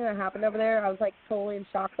 like, everything that happened over there, I was, like, totally in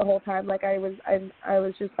shock the whole time. Like, I was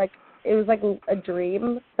just, like, it was, like, a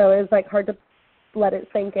dream. So it was, like, hard to let it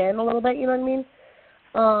sink in a little bit, you know what I mean?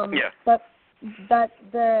 Yeah. But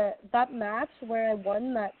that match where I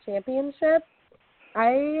won that championship,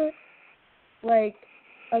 okay,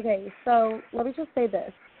 so let me just say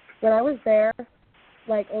this. When I was there,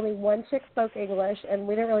 like, only one chick spoke English, and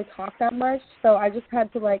we didn't really talk that much, so I just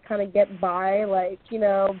had to, like, kind of get by, like, you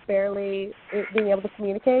know, barely being able to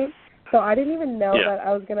communicate. So I didn't even know that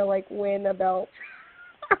I was going to, like, win a belt.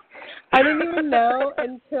 I didn't even know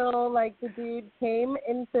until, like, the dude came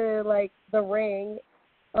into, like, the ring,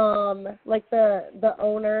 like, the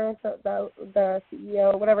owner, the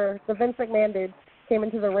CEO, whatever, the Vince McMahon dude came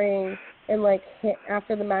into the ring, and, like,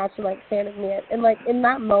 after the match, and, like, handed me it. And, like, in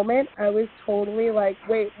that moment, I was totally like,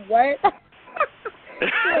 wait, what? Like,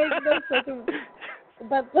 that's such a...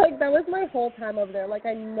 But, like, that was my whole time over there. Like,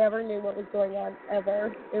 I never knew what was going on,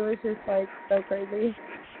 ever. It was just, like, so crazy.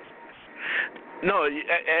 No,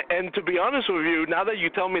 and to be honest with you, now that you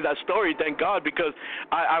tell me that story, thank God, because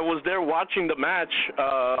I was there watching the match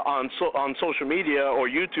on social media or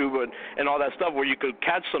YouTube and all that stuff, where you could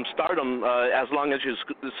catch some Stardom as long as you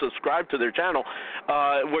subscribe to their channel,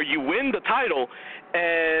 where you win the title,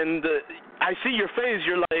 and I see your face,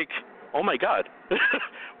 you're like, oh my God,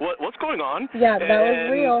 what's going on? Yeah, that was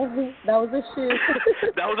real. That was a shoot.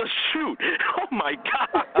 That was a shoot. Oh my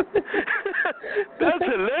God, that's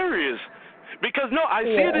hilarious. Because, no, I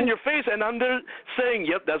see it in your face, and I'm there saying,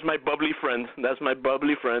 yep, that's my bubbly friend. That's my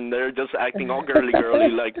bubbly friend. They're just acting all girly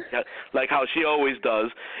like how she always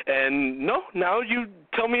does. And, no, now you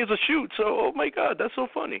tell me it's a shoot. So, oh, my God, that's so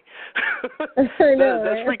funny. I know,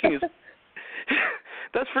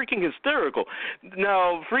 That's freaking hysterical.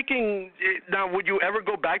 Now, would you ever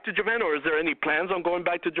go back to Japan, or is there any plans on going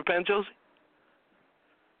back to Japan, Chelsea?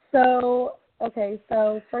 So,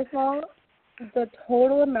 first of all, the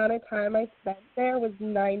total amount of time I spent there was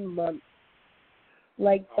 9 months.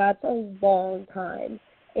 Like, that's a long time.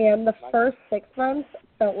 And the first 6 months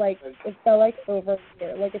felt like over a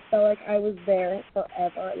year. Like, it felt like I was there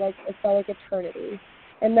forever. Like, it felt like eternity.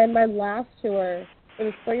 And then my last tour, it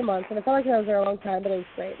was 3 months, and I felt like I was there a long time, but it was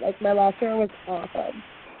great. Like, my last tour was awesome.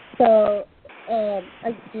 So,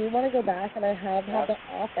 I do want to go back, and I have had the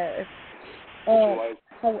offer.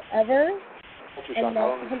 However, I'm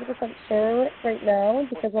not 100% sure right now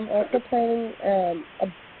because I'm also planning,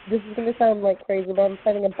 this is going to sound like crazy, but I'm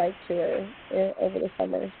planning a bike tour over the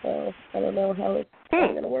summer, so I don't know how it's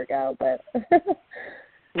going to work out, but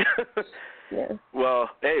yeah. Well,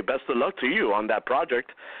 hey, best of luck to you on that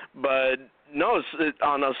project. But no,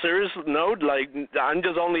 on a serious note, like, I'm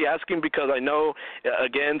just only asking because I know,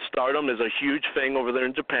 again, Stardom is a huge thing over there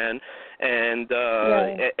in Japan, and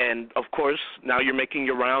and of course now you're making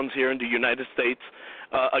your rounds here in the United States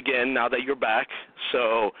again now that you're back.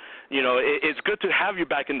 So it's good to have you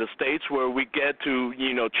back in the States where we get to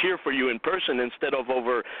cheer for you in person instead of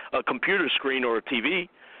over a computer screen or a TV.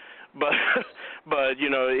 But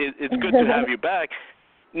it's good to have you back.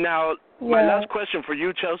 Now, my last question for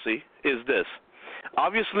you, Chelsea, is this.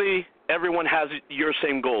 Obviously, everyone has your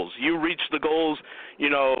same goals. You reach the goals,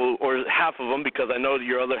 or half of them, because I know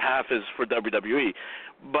your other half is for WWE.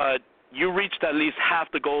 But you reached at least half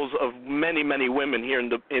the goals of many, many women here in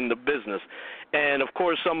the business. And, of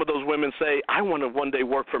course, some of those women say, I want to one day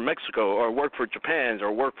work for Mexico or work for Japan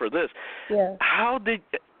or work for this. Yeah.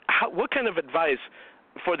 What kind of advice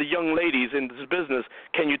for the young ladies in this business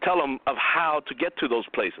can you tell them of how to get to those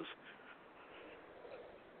places?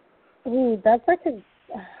 Ooh, that's like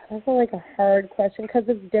a hard question because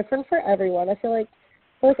it's different for everyone. I feel like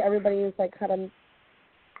everybody is like kind of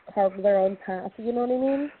carved their own path. You know what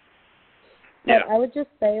I mean? Yeah. But I would just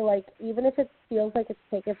say, like, even if it feels like it's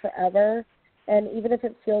taken forever, and even if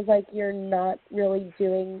it feels like you're not really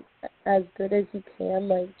doing as good as you can,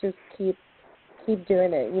 like, just keep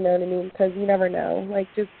doing it, you know what I mean? Because you never know. Like,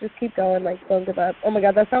 just keep going. Like, don't give up. Oh, my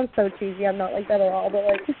God, that sounds so cheesy. I'm not like that at all, but,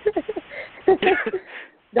 like,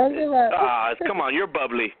 don't give up. Come on, you're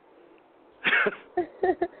bubbly.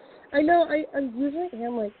 I know. I usually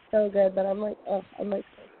am, like, so good, but I'm like so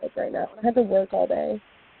sick right now. I had to work all day.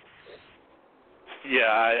 Yeah,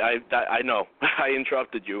 I know. I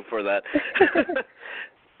interrupted you for that.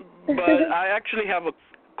 But I actually have a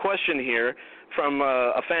question here from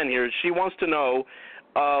a fan here. She wants to know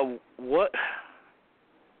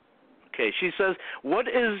Okay, she says, what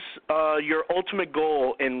is your ultimate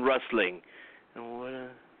goal in wrestling?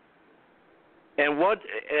 And what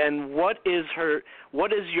is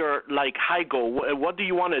your like high goal? What do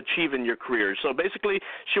you want to achieve in your career? So basically,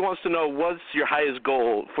 she wants to know what's your highest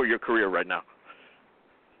goal for your career right now.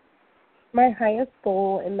 My highest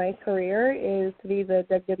goal in my career is to be the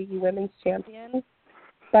WWE Women's Champion,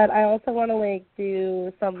 but I also want to like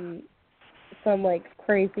do some like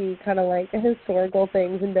crazy kind of like historical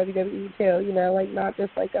things in WWE too. You know, like not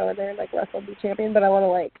just like go in there and like wrestle and be champion, but I want to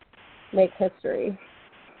like make history.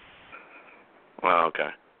 Wow, okay.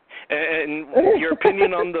 And your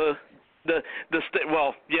opinion on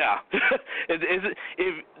well, yeah.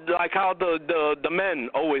 If like how the men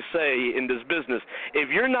always say in this business, if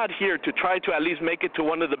you're not here to try to at least make it to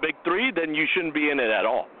one of the big three, then you shouldn't be in it at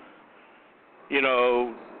all. You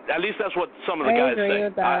know, at least that's what some of the guys say.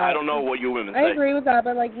 With that. I don't know what you women say. I agree with that,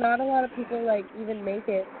 but like not a lot of people like even make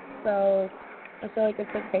it. So I feel like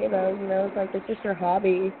it's okay though. You know, it's like it's just your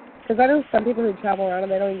hobby. Because I know some people who travel around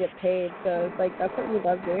and they don't even get paid. So it's like that's what you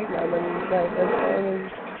love doing now. Then like as long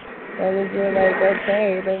as you're like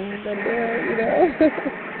okay, then do it. You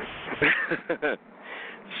know.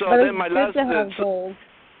 So but then my last. To have goals.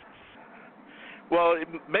 Well,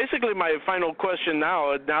 basically my final question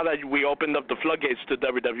now that we opened up the floodgates to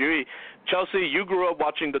WWE, Chelsea, you grew up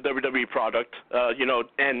watching the WWE product,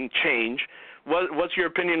 and change. What's your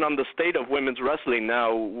opinion on the state of women's wrestling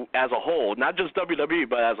now as a whole, not just WWE,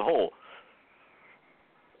 but as a whole?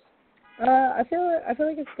 I feel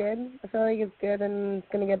like it's good. I feel like it's good and it's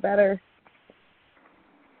going to get better.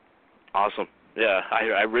 Awesome. Yeah,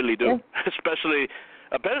 I really do, yeah. Especially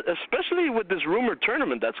with this rumored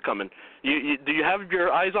tournament that's coming. Do you have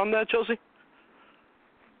your eyes on that, Chelsea?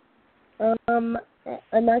 I'm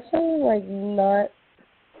actually like not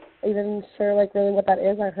even sure like really what that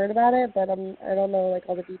is. I heard about it, but I don't know like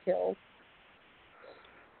all the details.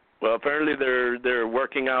 Well, apparently they're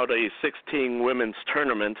working out a 16 women's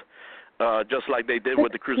tournament, just like they did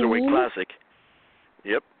with the Cruiserweight Classic.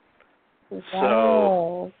 Yep. Wow,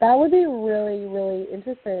 so that would be really, really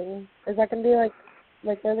interesting. Is that going to be like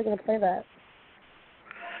where are they going to play that?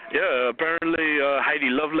 Yeah, apparently Heidi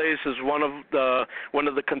Lovelace is one of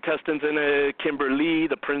the contestants in it. Kimberly,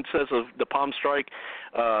 the princess of the Palm Strike.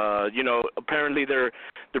 Apparently they're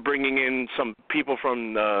bringing in some people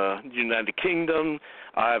from the United Kingdom.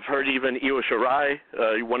 I've heard even Io Shirai,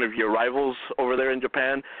 one of your rivals over there in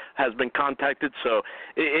Japan, has been contacted. So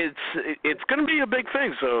it's going to be a big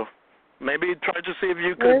thing. So maybe try to see if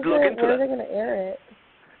you could look into that. Where are they going to air it?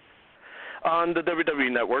 On the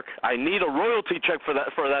WWE Network. I need a royalty check for that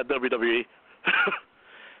WWE.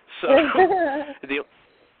 So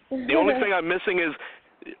the only thing I'm missing is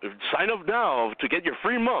sign up now to get your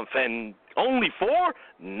free month, and only for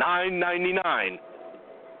 $9.99.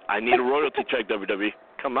 I need a royalty check, WWE.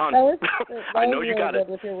 Come on. I know you got it.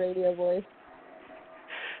 With your radio voice.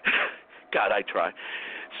 God, I try.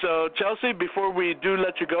 So, Chelsea, before we do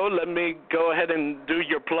let you go, let me go ahead and do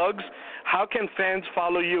your plugs. How can fans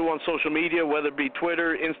follow you on social media, whether it be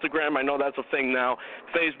Twitter, Instagram? I know that's a thing now.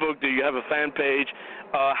 Facebook, do you have a fan page?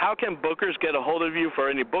 How can bookers get a hold of you for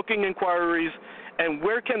any booking inquiries? And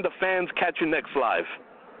where can the fans catch you next live?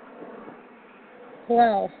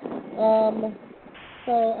 Wow.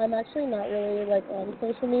 So I'm actually not really, on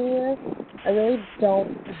social media. I really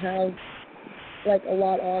don't have, a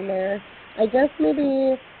lot on there. I guess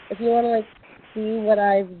maybe if you want to, see what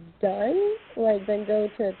I've done, then go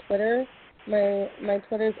to Twitter. My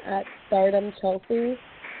Twitter's at STARDOM Chelsea.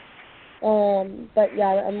 But,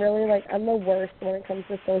 yeah, I'm really, I'm the worst when it comes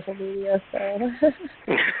to social media, so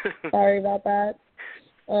sorry about that.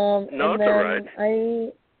 No, it's all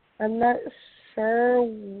right. I'm not sure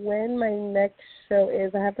when my next show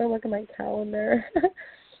is. I have to look at my calendar.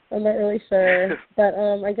 I'm not really sure. But,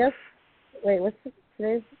 I guess, wait,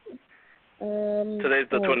 today's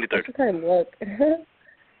the 23rd. I should kind of look.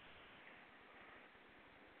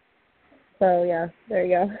 So, yeah, there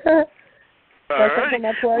you go. All right.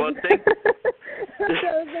 Well, that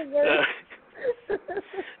was the worst.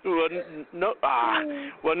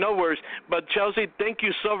 No worries. But, Chelsea, thank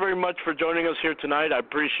you so very much for joining us here tonight. I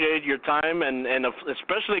appreciate your time, and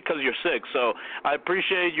especially because you're sick. So I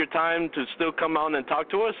appreciate your time to still come on and talk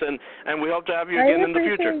to us, and we hope to have you again in the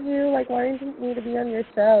future. I appreciate you, wanting me to be on your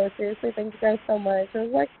show. Seriously, thank you guys so much.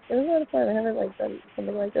 It was a lot of fun. I haven't, done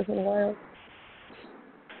something like this in a while.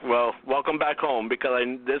 Well, welcome back home, because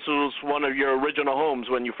this was one of your original homes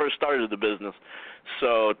when you first started the business.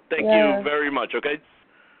 So thank you very much, okay?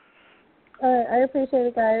 All right, I appreciate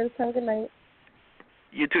it, guys. Have a good night.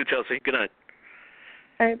 You too, Chelsea. Good night.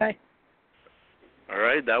 All right, bye. All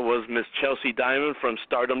right, that was Miss Chelsea Diamond from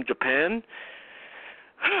STARDOM Japan.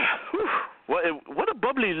 What a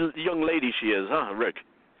bubbly young lady she is, huh, Rick?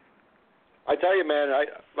 I tell you, man,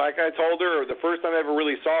 like I told her, the first time I ever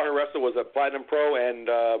really saw her wrestle was at Platinum Pro, and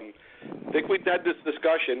I think we'd had this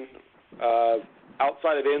discussion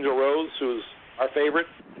outside of Angel Rose, who's our favorite.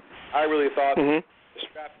 I really thought the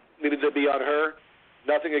strap needed to be on her.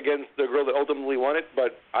 Nothing against the girl that ultimately won it,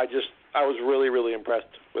 but I was really, really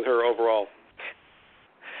impressed with her overall.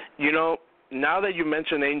 Now that you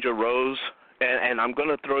mention Angel Rose, and I'm going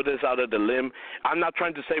to throw this out of the limb, I'm not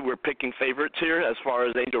trying to say we're picking favorites here as far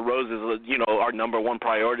as Angel Rose is, our number one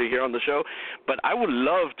priority here on the show, but I would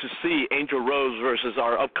love to see Angel Rose versus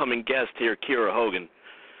our upcoming guest here, Kiera Hogan.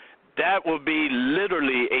 That would be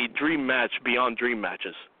literally a dream match beyond dream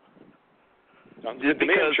matches. Sounds good to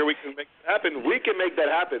me. I'm sure we can make that happen. We can make that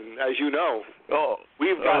happen, as you know.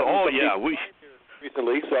 We've got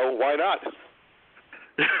recently, so why not?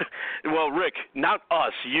 Well, Rick, not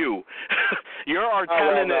us, you. You're our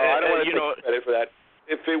talent. No, I don't want to take credit for that.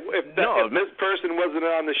 If this person wasn't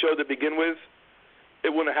on the show to begin with, it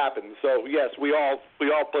wouldn't have happened. So yes, we all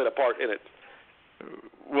played a part in it.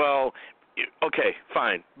 Well, okay,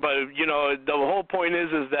 fine, but the whole point is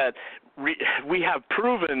that we have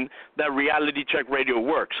proven that Reality Check Radio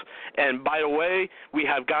works. And by the way, we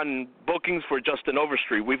have gotten bookings for Justin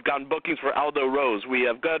Overstreet. We've gotten bookings for Aldo Rose. We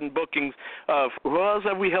have gotten bookings. Who else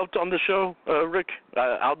have we helped on the show, Rick?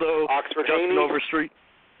 Aldo, Oxford Justin Haney, Overstreet.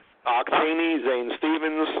 Ox Haney, Zane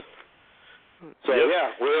Stevens. So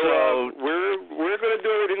we're going to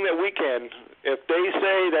do everything that we can. If they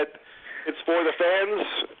say that it's for the fans,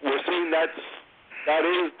 we're seeing that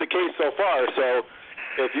is the case so far. So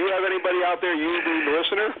if you have anybody out there, you being the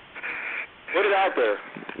listener, put it out there.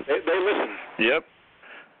 They listen.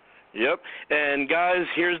 Yep. And, guys,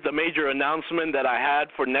 here's the major announcement that I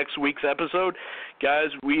had for next week's episode. Guys,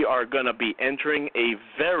 we are going to be entering a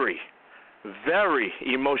very, very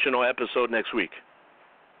emotional episode next week.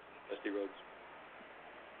 Dusty Rhodes.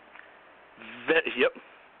 Yep.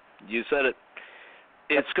 You said it.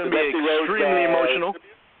 It's going to be extremely emotional.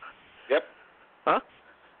 Yep. Huh?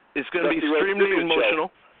 It's going to be extremely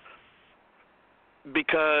emotional.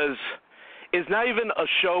 because it's not even a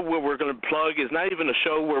show where we're going to plug. It's not even a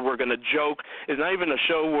show where we're going to joke. It's not even a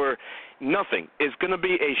show where nothing. It's going to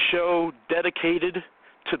be a show dedicated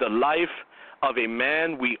to the life of a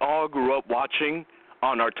man we all grew up watching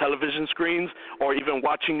on our television screens, or even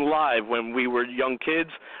watching live when we were young kids,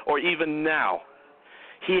 or even now.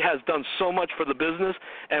 He has done so much for the business,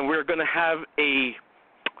 and we're going to have a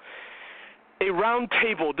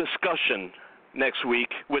roundtable discussion next week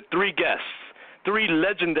with 3 guests, 3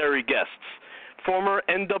 legendary guests. Former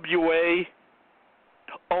NWA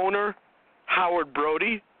owner Howard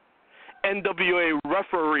Brody, NWA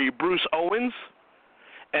referee Bruce Owens,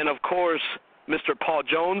 and of course Mr. Paul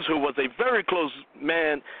Jones, who was a very close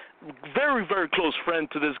man, very, very close friend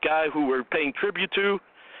to this guy who we're paying tribute to.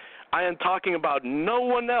 I am talking about no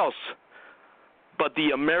one else but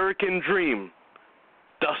the American Dream,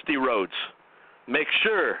 Dusty Rhodes. Make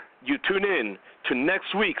sure you tune in to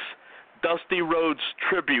next week's Dusty Rhodes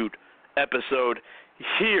tribute episode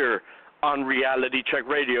here on Reality Check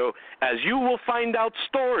Radio, as you will find out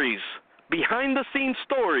stories, behind-the-scenes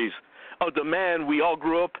stories, of the man we all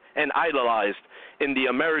grew up and idolized in the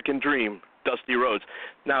American Dream, Dusty Rhodes.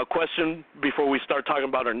 Now, question before we start talking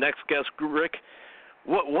about our next guest, Rick.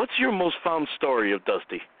 What's your most fond story of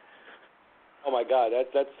Dusty? Oh my God,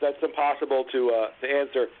 that's impossible to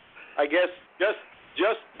answer. I guess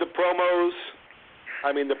just the promos.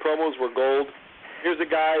 I mean, the promos were gold. Here's a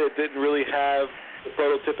guy that didn't really have the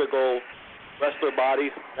prototypical wrestler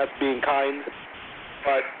body. That's being kind,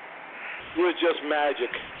 but he was just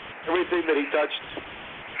magic. Everything that he touched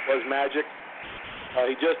was magic.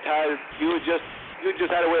 He just had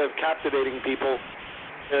a way of captivating people.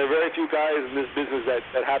 There are very few guys in this business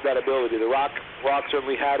that have that ability. The Rock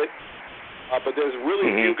certainly had it, but there's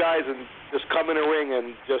really few guys and just come in a ring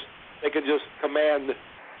and they can just command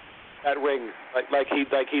that ring like he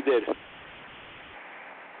did.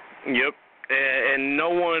 Yep, and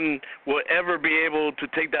no one will ever be able to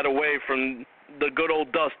take that away from the good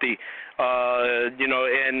old Dusty,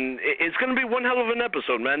 and it's going to be one hell of an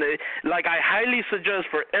episode, man. I highly suggest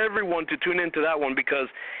for everyone to tune into that one, because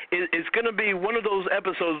it's going to be one of those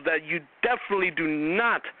episodes that you definitely do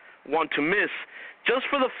not want to miss, just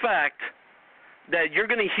for the fact that you're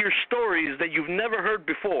going to hear stories that you've never heard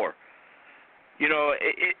before.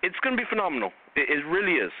 It's going to be phenomenal. It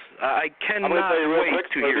really is. I cannot wait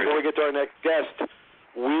to hear it. Before we get to our next guest,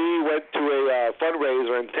 we went to a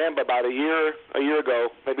fundraiser in Tampa about a year ago,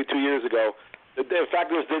 maybe 2 years ago. In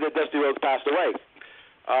fact, it was the day that Dusty Rhodes passed away.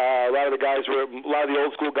 A lot of the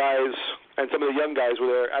old school guys and some of the young guys were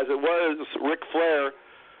there. As it was, Ric Flair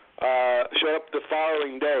showed up the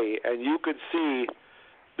following day, and you could see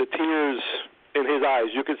the tears in his eyes.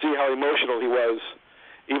 You could see how emotional he was.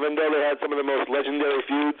 Even though they had some of the most legendary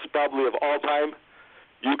feuds probably of all time,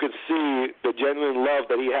 you could see the genuine love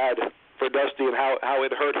that he had for Dusty and how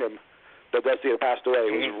it hurt him that Dusty had passed away.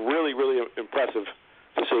 It was really, really impressive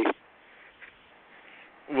to see.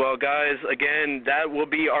 Well, guys, again, that will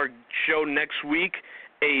be our show next week,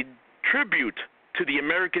 a tribute to the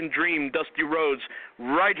American Dream, Dusty Rhodes,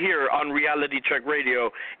 right here on Reality Check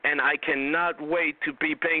Radio, and I cannot wait to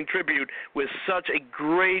be paying tribute with such a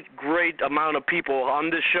great, great amount of people on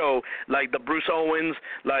this show, like the Bruce Owens,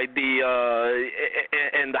 like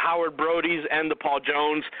and the Howard Brodys and the Paul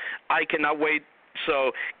Jones. I cannot wait.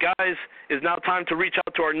 So, guys, it's now time to reach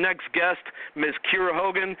out to our next guest, Ms. Kiera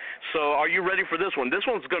Hogan. So, are you ready for this one? This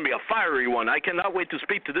one's going to be a fiery one. I cannot wait to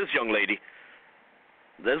speak to this young lady.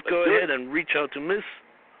 Let's go ahead and reach out to Miss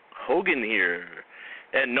Hogan here.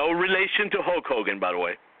 And no relation to Hulk Hogan, by the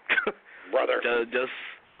way. Brother. Just,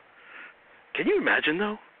 can you imagine,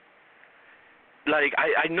 though?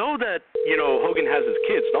 I know that, Hogan has his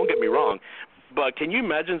kids, don't get me wrong, but can you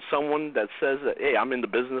imagine someone that says that, hey, I'm in the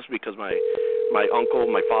business because my uncle,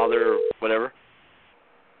 my father, whatever?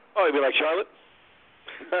 Oh, you'd be like Charlotte?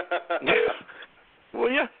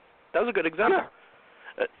 Well, yeah, that was a good example.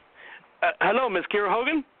 Hello, Ms. Kiera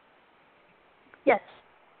Hogan? Yes.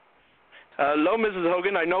 Hello, Mrs.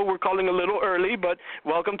 Hogan. I know we're calling a little early, but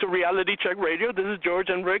welcome to Reality Check Radio. This is George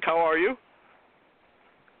and Rick. How are you?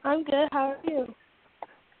 I'm good. How are you?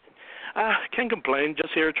 Can't complain.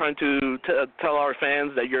 Just here trying to tell our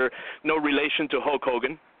fans that you're no relation to Hulk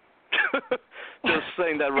Hogan. Just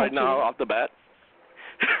saying that right now off the bat.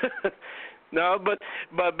 No, but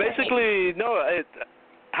basically, no.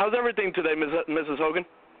 How's everything today, Mrs. Hogan?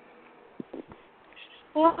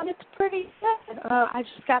 Well, it's pretty good. I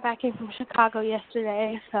just got back in from Chicago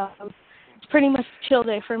yesterday, so it's pretty much a chill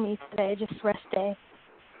day for me today, just rest day.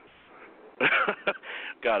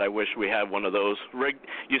 God, I wish we had one of those. Rick,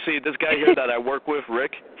 you see, this guy here that I work with,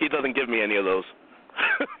 Rick, he doesn't give me any of those.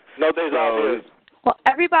 No days off. Well,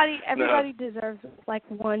 everybody deserves like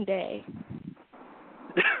one day.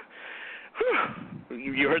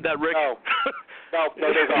 You heard that, Rick? No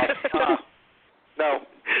days off. No.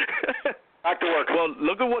 Back to work. Well,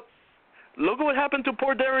 look at what happened to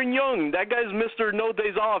poor Darren Young. That guy's Mr. No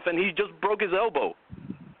Days Off, and he just broke his elbow.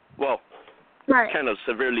 Well, kind of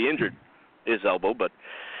severely injured his elbow, but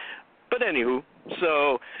anywho.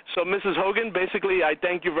 So Mrs. Hogan, basically, I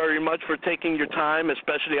thank you very much for taking your time,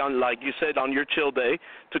 especially on, like you said, on your chill day,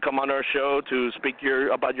 to come on our show to speak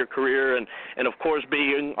about your career and of course,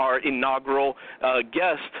 being our inaugural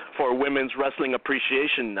guest for Women's Wrestling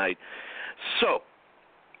Appreciation Night. So,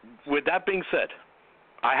 with that being said,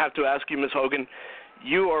 I have to ask you, Ms. Hogan,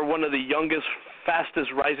 you are one of the youngest,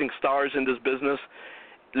 fastest rising stars in this business.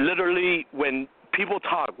 Literally, when people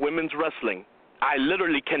talk women's wrestling, I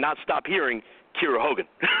literally cannot stop hearing Kiera Hogan.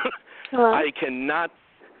 I cannot.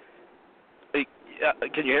 Can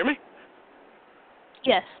you hear me?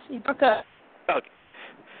 Yes, you broke up.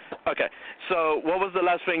 Okay. So what was the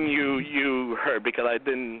last thing you heard? Because I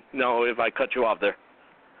didn't know if I cut you off there.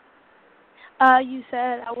 You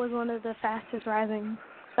said I was one of the fastest rising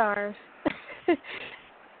stars.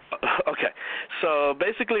 Okay. So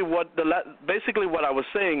basically what I was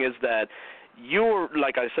saying is that you're,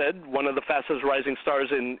 like I said, one of the fastest rising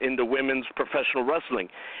stars in the women's professional wrestling.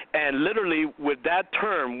 And literally with that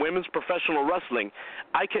term, women's professional wrestling,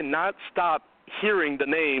 I cannot stop hearing the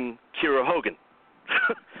name Kiera Hogan.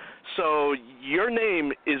 So your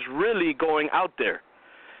name is really going out there.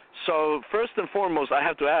 So first and foremost, I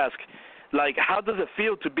have to ask, like, how does it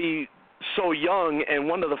feel to be so young and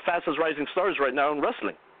one of the fastest rising stars right now in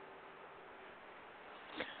wrestling?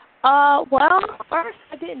 Well, first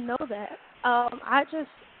I didn't know that. I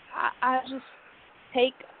just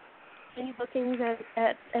take many bookings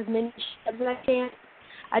at as many shows as I can.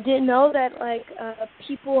 I didn't know that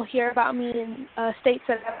people hear about me in states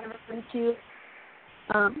that I've never been to.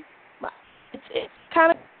 It's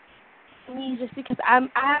kind of me just because I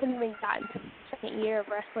haven't even gotten to the second year of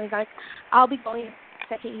wrestling. I'll be going to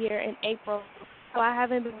the second year in April, so I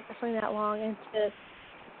haven't been wrestling that long. And to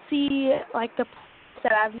see the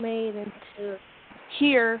that I've made and to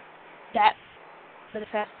hear that the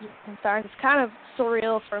fastest stars is kind of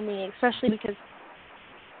surreal for me, especially because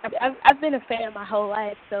I've been a fan my whole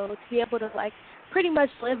life. So to be able to pretty much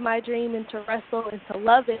live my dream and to wrestle and to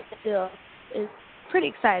love it still is pretty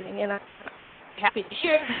exciting, and I'm happy to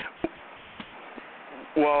hear.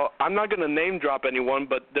 Well, I'm not going to name drop anyone,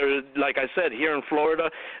 but there, like I said, here in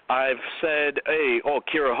Florida, I've said,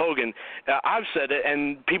 Kiera Hogan. I've said it,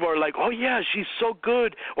 and people are like, oh, yeah, she's so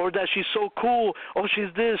good, or that she's so cool, oh,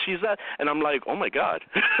 she's this, she's that. And I'm like, oh, my God.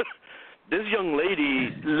 This young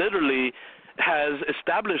lady literally has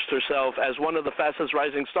established herself as one of the fastest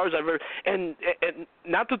rising stars I've ever, and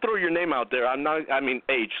not to throw your name out there,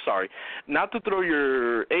 not to throw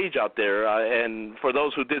your age out there, and for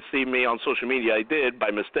those who did see me on social media, I did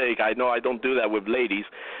by mistake. I know I don't do that with ladies,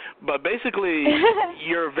 but basically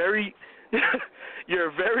you're a very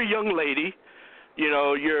young lady. You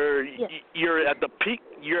know, you're at the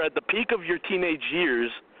peak of your teenage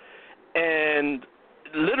years, and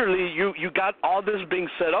literally you got all this being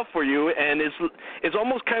set up for you, and it's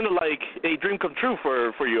almost kind of like a dream come true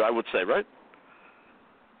for you, I would say, right?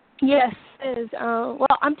 Yes, it is.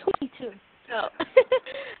 Well, I'm 22, so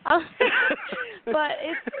but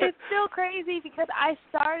it's still crazy because I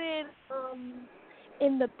started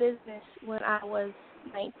in the business when I was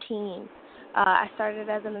 19. I started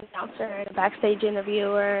as an announcer and a backstage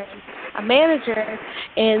interviewer and a manager,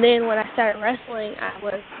 and then when I started wrestling,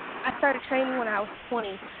 I started training when I was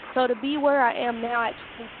 20. So to be where I am now at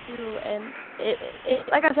 22, and it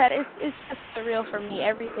like I said, it's just surreal for me.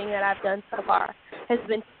 Everything that I've done so far has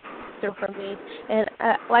been surreal for me. And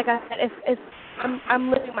like I said,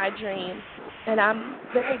 I'm living my dream, and I'm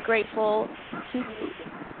very grateful to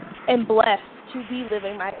and blessed to be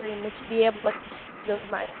living my dream and to be able to live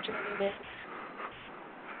my dream.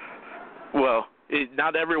 Well,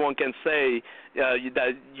 not everyone can say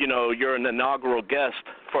that you're an inaugural guest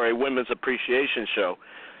for a women's appreciation show.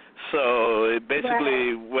 So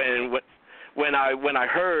basically, when I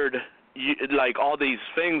heard all these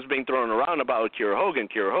things being thrown around about Kiera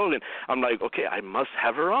Hogan, I'm like, okay, I must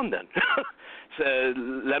have her on then. So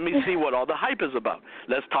let me see what all the hype is about.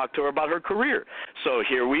 Let's talk to her about her career. So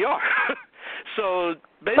here we are. So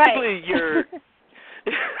basically, you're.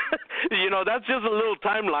 That's just a little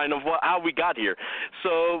timeline of how we got here.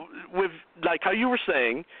 So with how you were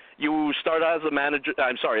saying, you started as a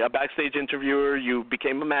backstage interviewer, you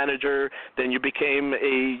became a manager, then you became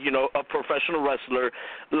a professional wrestler.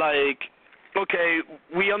 okay,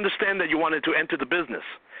 we understand that you wanted to enter the business.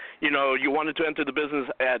 You wanted to enter the business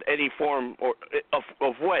at any form or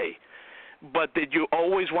of way. But did you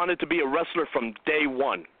always wanted to be a wrestler from day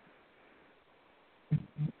one?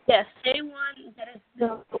 Yes, day one.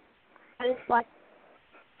 That is like.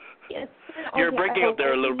 Yes. You're breaking up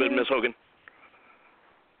there a little bit, Miss Hogan.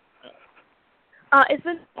 It's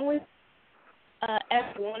been only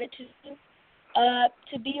ever wanted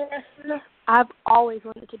to be a wrestler. I've always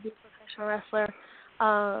wanted to be a professional wrestler.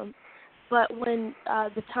 But when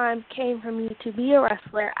the time came for me to be a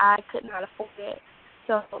wrestler, I could not afford it.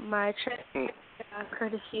 So my trainer,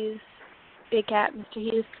 Curtis Hughes, Big Cat, Mr.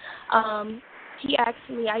 Hughes, he asked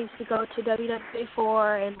me, I used to go to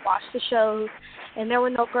WWE4 and watch the shows, and there were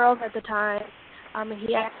no girls at the time. And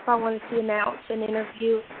he asked if I wanted to announce an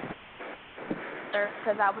interview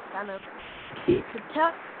because I was kind of, you could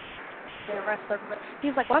tell, a wrestler. But he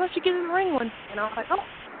was like, why don't you get in the ring one day? And I was like, oh.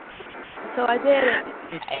 So I did it.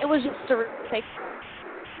 It was just a take.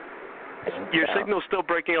 Your signal's still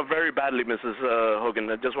breaking up very badly, Mrs. Hogan.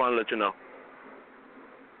 I just want to let you know.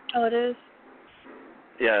 Oh, it is?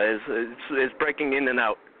 Yeah, it's breaking in and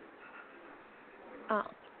out. Oh.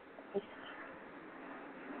 Let's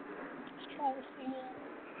try this again.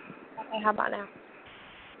 Okay, how about now?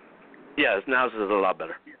 Yeah, now it's a lot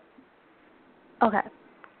better. Okay.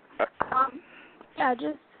 Yeah,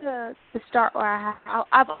 just to start where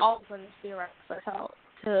I've always wanted to be a wrestler, so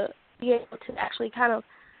to be able to actually kind of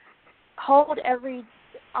hold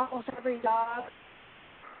almost every job,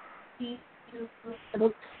 be able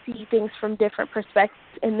to see things from different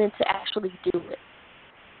perspectives, and then to actually do it.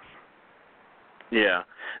 Yeah.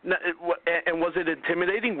 Now, and was it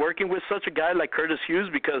intimidating working with such a guy like Curtis Hughes?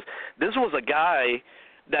 Because this was a guy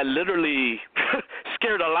that literally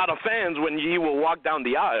scared a lot of fans when he will walk down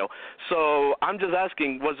the aisle. So I'm just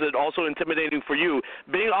asking, was it also intimidating for you?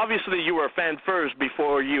 Being obviously you were a fan first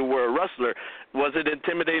before you were a wrestler, was it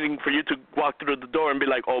intimidating for you to walk through the door and be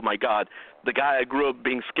like, oh, my God, the guy I grew up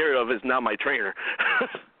being scared of is now my trainer?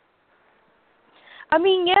 I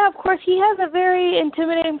mean, yeah, of course, he has a very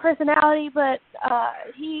intimidating personality, but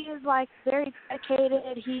he is, like, very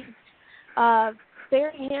dedicated. He's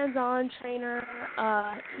very hands-on trainer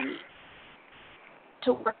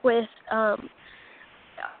to work with.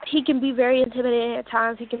 He can be very intimidating at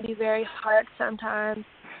times. He can be very hard sometimes.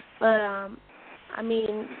 But, I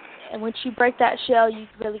mean, once you break that shell, you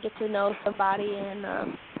really get to know somebody, and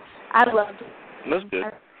I loved it. That's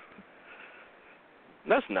good.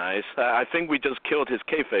 That's nice. I think we just killed his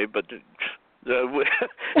kayfabe, but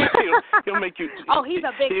he'll make you. Oh, he's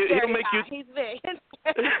a big he'll make guy. you. He's big.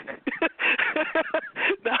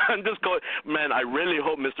 No, I'm just going. Man, I really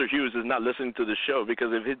hope Mr. Hughes is not listening to the show,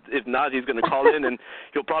 because if not, he's going to call in and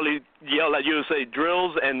he'll probably yell at you and say,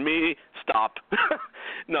 "Drills and me, stop."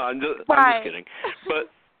 No, I'm just kidding. But.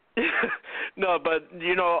 No, but,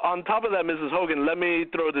 on top of that, Mrs. Hogan, let me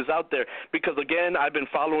throw this out there, because, again, I've been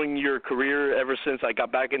following your career ever since I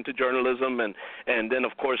got back into journalism, and then,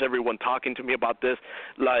 of course, everyone talking to me about this.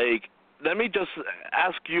 Like, let me just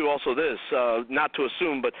ask you also this, not to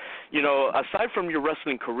assume, but, aside from your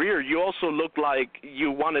wrestling career, you also look like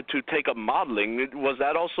you wanted to take up modeling. Was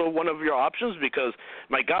that also one of your options? Because,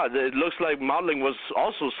 my God, it looks like modeling was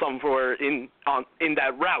also somewhere in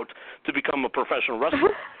that route to become a professional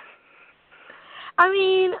wrestler. I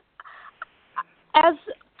mean,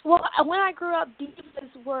 when I grew up,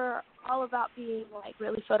 divas were all about being, like,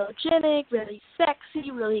 really photogenic, really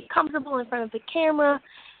sexy, really comfortable in front of the camera.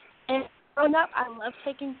 And growing up, I loved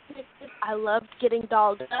taking pictures. I loved getting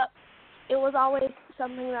dolled up. It was always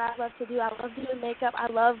something that I loved to do. I love doing makeup.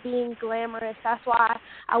 I love being glamorous. That's why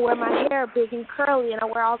I wear my hair big and curly, and I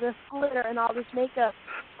wear all this glitter and all this makeup.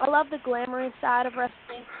 I love the glamorous side of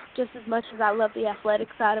wrestling just as much as I love the athletic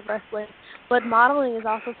side of wrestling. But modeling is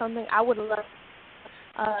also something I would love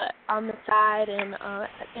on the side, and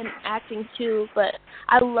acting too. But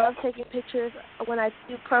I love taking pictures when I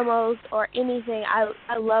do promos or anything.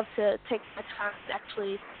 I love to take my time to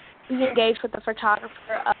actually be engaged with the photographer.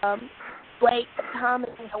 Blake Thomas,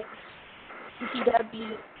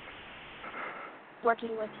 CCW,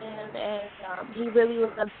 working with him, and he really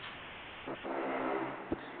was a.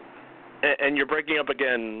 And you're breaking up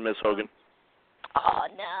again, Miss Hogan. Oh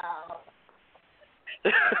no.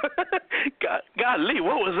 Golly,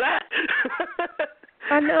 what was that?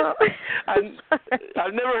 I know.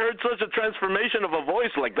 I've never heard such a transformation of a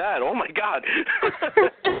voice like that. Oh my God.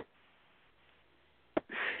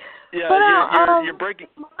 Yeah, but, you're breaking.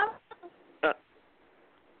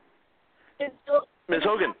 Miss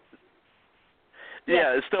Hogan.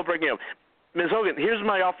 Yeah, it's still breaking up. Ms. Hogan, here's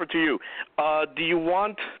my offer to you. Do you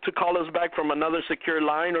want to call us back from another secure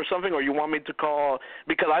line or something, or you want me to call?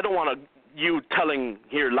 Because I don't want you telling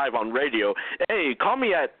here live on radio, hey, call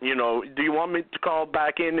me at, do you want me to call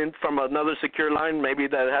back in from another secure line, maybe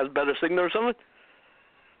that has better signal or something?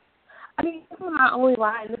 I mean, this is my only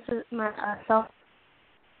line. This is my cell.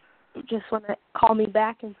 Just want to call me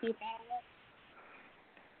back and see if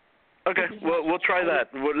Okay, well, we'll try that.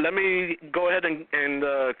 Let me go ahead and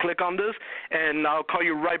click on this, and I'll call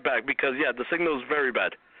you right back because, yeah, the signal is very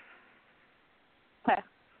bad. Okay.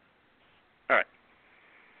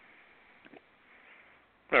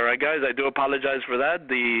 All right, guys, I do apologize for that.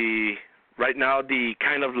 Right now, the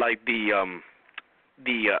kind of like the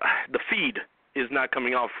feed is not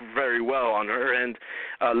coming off very well on her end.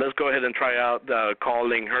 Let's go ahead and try out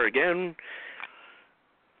calling her again.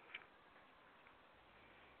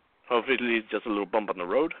 Hopefully it's just a little bump on the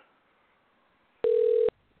road.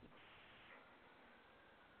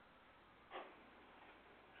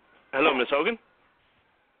 Hello, Miss Hogan?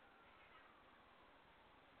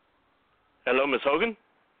 Hello, Miss Hogan?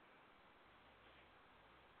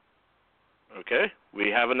 Okay, we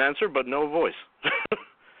have an answer, but no voice.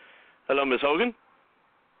 Hello, Miss Hogan?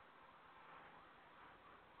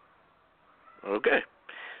 Okay.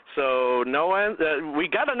 So we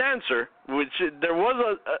got an answer, which there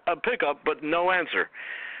was a pickup, but no answer.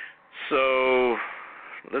 So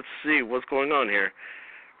let's see what's going on here.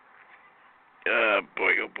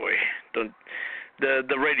 Boy, oh boy,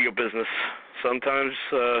 the radio business. Sometimes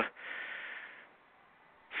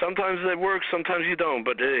it works, sometimes you don't.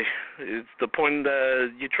 But hey, it's the point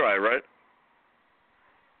that you try, right?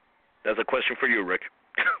 That's a question for you, Rick.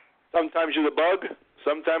 Sometimes you're the bug,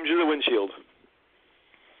 sometimes you're the windshield.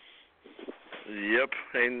 Yep,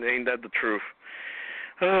 ain't that the truth?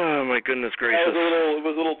 Oh my goodness gracious! It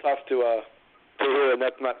was a little tough to hear, and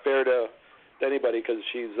that's not fair to anybody because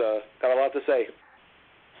she's got a lot to say.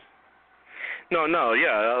 No,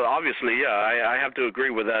 yeah, obviously, yeah, I have to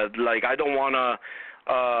agree with that. Like, I don't want to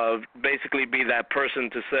basically be that person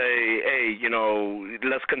to say, hey,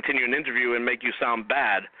 let's continue an interview and make you sound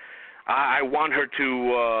bad. I want her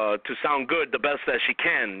to sound good, the best that she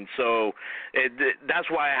can. So that's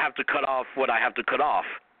why I have to cut off what I have to cut off.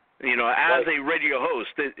 As a radio host,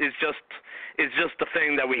 it's just the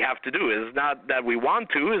thing that we have to do. It's not that we want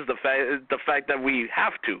to. It's the fact that we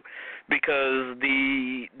have to, because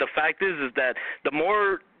the fact is that the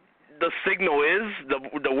more the signal is,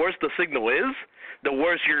 the worse the signal is, the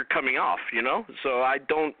worse you're coming off. So I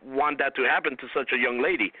don't want that to happen to such a young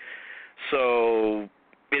lady. So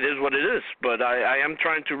it is what it is, but I am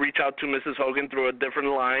trying to reach out to Mrs. Hogan through a different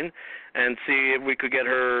line and see if we could get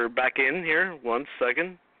her back in here. 1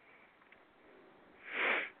 second.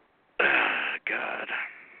 God.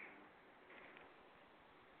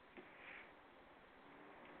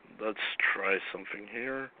 Let's try something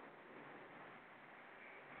here.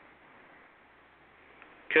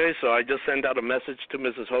 Okay, so I just sent out a message to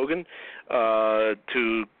Mrs. Hogan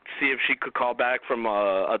to see if she could call back from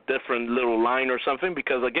a different little line or something,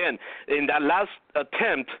 because, again, in that last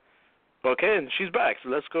attempt, okay, and she's back. So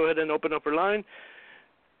let's go ahead and open up her line.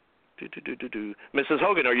 Mrs.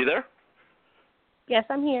 Hogan, are you there? Yes,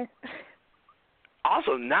 I'm here.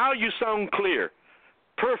 Awesome. Now you sound clear.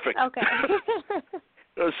 Perfect. Okay.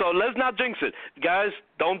 So let's not jinx it. Guys,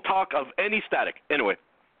 don't talk of any static. Anyway.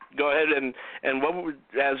 Go ahead and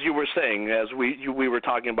as you were saying, as we were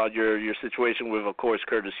talking about your situation with, of course,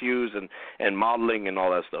 Curtis Hughes and modeling and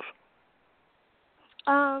all that stuff.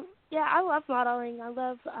 Yeah, I love modeling.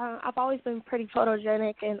 I've always been pretty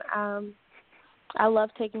photogenic, and I love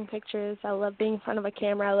taking pictures. I love being in front of a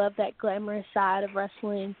camera. I love that glamorous side of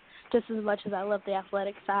wrestling just as much as I love the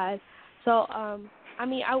athletic side. So, I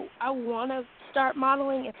want to start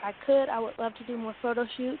modeling. If I could, I would love to do more photo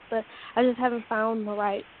shoots, but I just haven't found the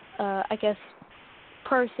right,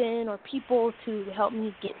 person or people to help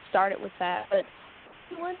me get started with that. But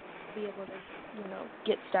I want to be able to,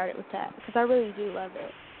 get started with that because I really do love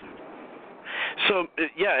it. So,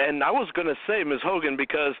 yeah, and I was going to say, Ms. Hogan,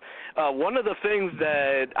 because one of the things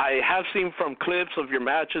that I have seen from clips of your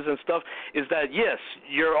matches and stuff is that, yes,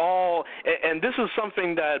 you're all, and this is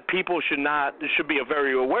something that people should be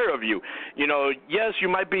very aware of you. Yes, you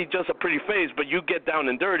might be just a pretty face, but you get down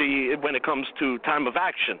and dirty when it comes to time of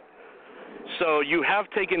action. So you have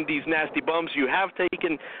taken these nasty bumps. You have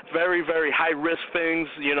taken very, very high-risk things,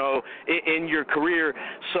 in your career.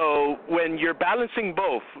 So when you're balancing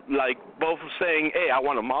both saying, hey, I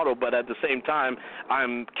want to model, but at the same time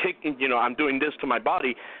I'm I'm doing this to my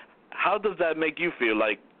body, how does that make you feel,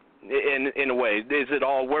 like, in a way? Is it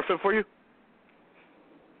all worth it for you?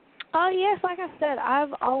 Yes, like I said, I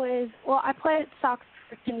played soccer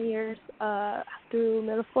for 10 years through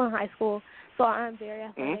middle school and high school, so I'm very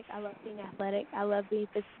athletic. I love being athletic. I love being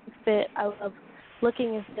physically fit. I love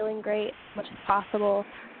looking and feeling great as much as possible.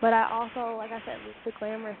 But I also, like I said, love the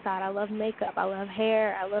glamorous side. I love makeup. I love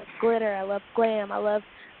hair. I love glitter. I love glam. I love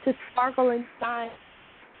to sparkle and shine.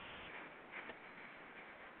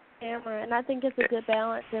 Camera, and I think it's a good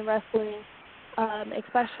balance in wrestling,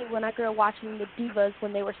 especially when I grew up watching the divas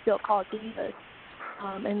when they were still called divas,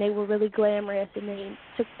 and they were really glamorous and they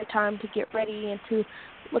took their time to get ready and to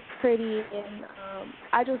look pretty, and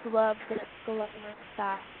I just love the glamorous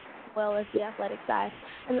side as well as the athletic side,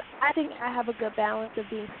 and I think I have a good balance of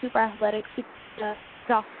being super athletic, super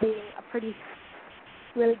off being a pretty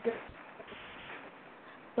really good,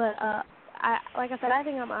 but like I said, I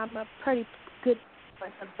think I'm a pretty good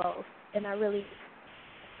of both, and I really.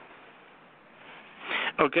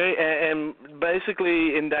 Okay, and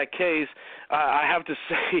basically in that case, I have to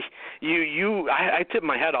say, I tip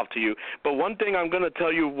my hat off to you. But one thing I'm going to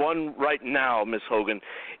tell you right now, Miss Hogan,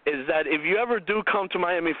 is that if you ever do come to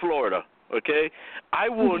Miami, Florida, okay, I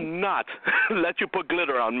will not let you put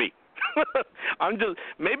glitter on me.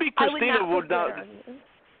 Maybe Christina would not.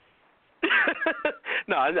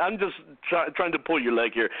 No, I'm just trying to pull your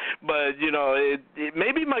leg here, but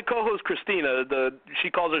maybe my co-host Christina,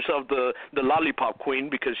 she calls herself the Lollipop Queen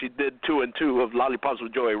because she did 2 and 2 of Lollipops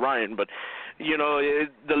with Joey Ryan, but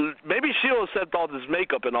maybe she'll accept all this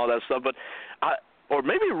makeup and all that stuff, but or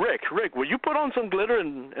maybe Rick, will you put on some glitter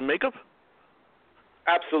and makeup?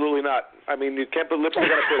 Absolutely not. I mean, you can't put lip on a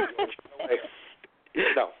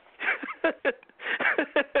No.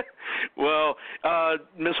 Well,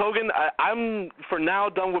 Ms. Hogan, I'm for now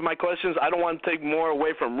done with my questions. I don't want to take more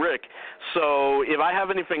away from Rick. So if I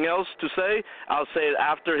have anything else to say, I'll say it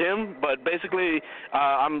after him. But basically,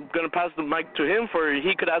 I'm going to pass the mic to him for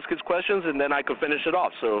he could ask his questions, and then I could finish it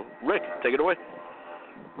off. So, Rick, take it away.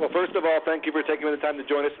 Well, first of all, thank you for taking the time to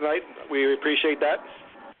join us tonight. We appreciate that.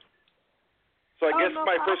 So I guess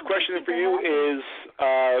my first question for you is,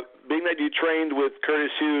 being that you trained with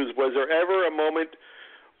Curtis Hughes, was there ever a moment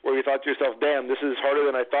where you thought to yourself, damn, this is harder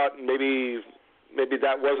than I thought, and maybe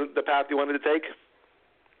that wasn't the path you wanted to take?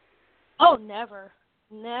 Oh, never.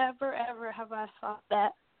 Never, ever have I thought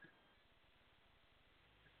that.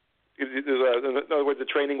 In other words, the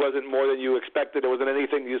training wasn't more than you expected? There wasn't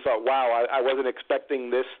anything you thought, wow, I wasn't expecting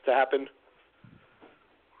this to happen?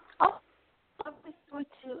 Oh, I'm just going to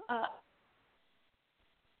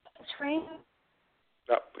train.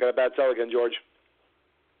 Oh, we got a bad cell again, George.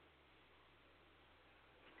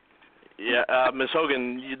 Yeah, Ms.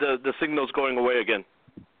 Hogan, the signal's going away again.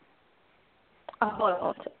 Hold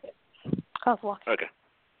on. I was walking. Okay.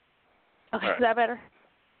 Okay, right. Is that better?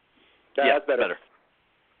 Yeah, that's better.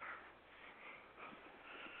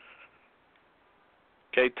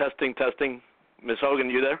 Okay, testing. Ms. Hogan,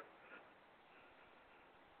 you there?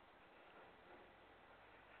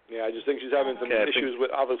 Yeah, I just think she's having some issues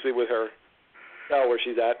with her cell where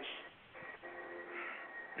she's at.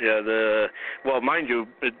 Yeah, well, mind you,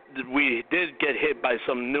 we did get hit by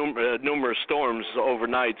some numerous storms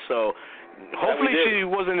overnight, so hopefully she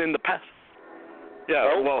wasn't in the path. Yeah,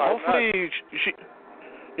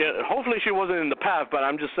 hopefully she wasn't in the path, but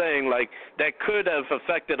I'm just saying, like, that could have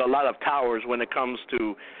affected a lot of towers when it comes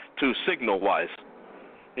to signal-wise.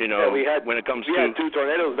 We had 2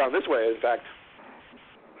 tornadoes down this way, in fact.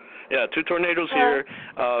 Yeah, 2 tornadoes here.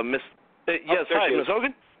 Yes, hi, Ms.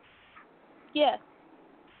 Hogan? Yes.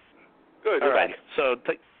 Good. All right. So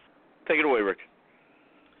take it away, Rick.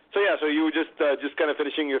 So you were just kind of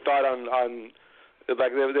finishing your thought on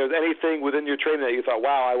like there's anything within your training that you thought,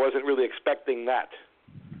 wow, I wasn't really expecting that.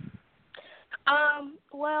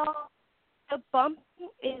 Well, the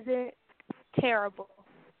bumping isn't terrible.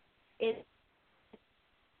 It's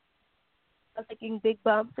taking big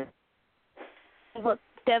bumps. It looks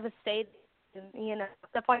devastating, and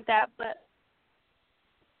stuff like that, but.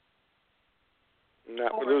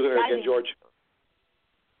 No, we're losing her again, George.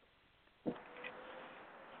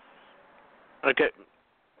 Okay.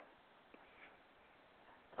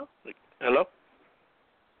 Oh. Hello?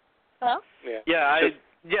 Hello?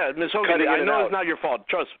 Yeah, Ms. Hogan, I know it's not your fault.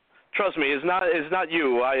 Trust me, it's not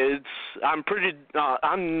you. I'm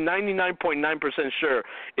 99.9% sure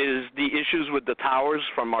is the issues with the towers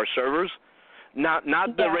from our servers. Not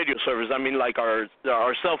the radio servers. I mean, like our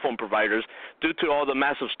cell phone providers, due to all the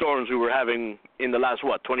massive storms we were having in the last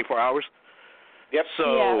 24 hours. Yep.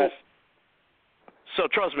 So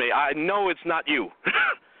trust me, I know it's not you.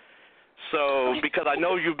 So because I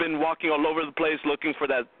know you've been walking all over the place looking for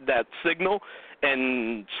that signal,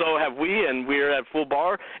 and so have we, and we're at full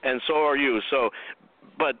bar, and so are you. So,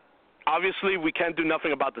 but obviously we can't do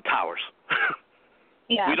nothing about the towers.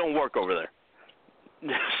 Yeah. We don't work over there.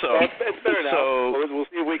 So well, it's better now. So we'll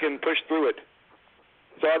see if we can push through it.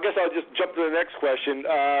 So I guess I'll just jump to the next question.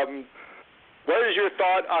 What is your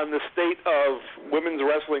thought on the state of women's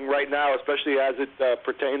wrestling right now, especially as it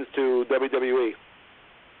pertains to WWE?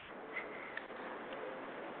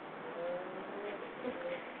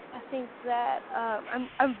 I think that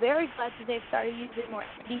I'm very glad that they've started using more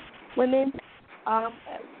women,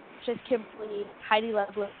 just Kimberly, Heidi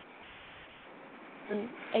Lovelace, and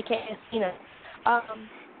a.k.a. Christina.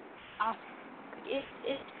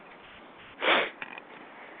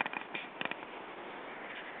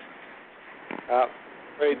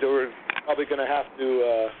 Afraid we're probably going to have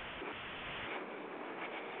to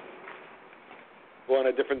go in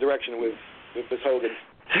a different direction with Ms. Hogan.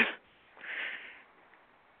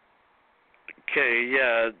 Okay,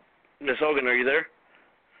 yeah. Ms. Hogan, are you there?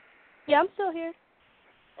 Yeah, I'm still here.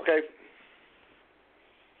 Okay.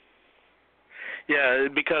 Yeah,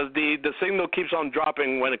 because the signal keeps on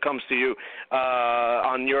dropping when it comes to you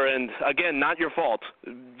on your end. Again, not your fault,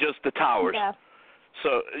 just the towers. Yeah.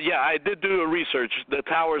 So, yeah, I did do a research. The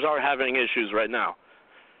towers are having issues right now.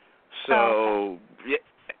 So,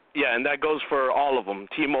 yeah, and that goes for all of them,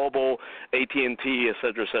 T-Mobile, AT&T, et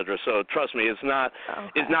cetera, et cetera. So, trust me, it's not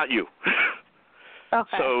you.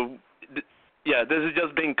 Okay. So, yeah, this is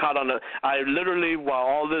just being caught on I literally, while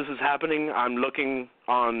all this is happening, I'm looking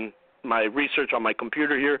on my research on my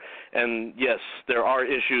computer here, and yes, there are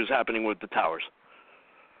issues happening with the towers.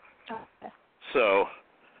 Okay. So,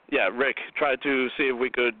 yeah, Rick, try to see if we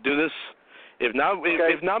could do this. If not,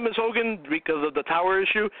 if not, Ms. Hogan, because of the tower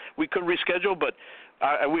issue, we could reschedule, but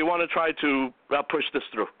we want to try to push this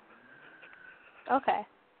through. Okay.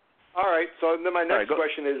 All right, so then my next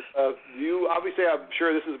question is, you obviously, I'm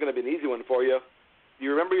sure this is going to be an easy one for you. Do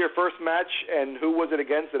you remember your first match, and who was it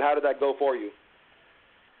against, and how did that go for you?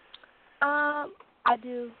 I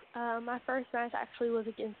do. My first match actually was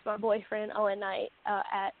against my boyfriend, Owen Knight,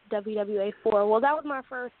 at WWA 4. Well, that was my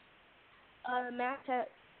first match at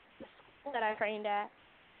the school that I trained at,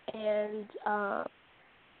 and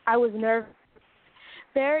I was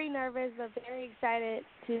very nervous, but very excited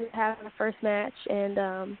to have my first match. And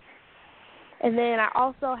then I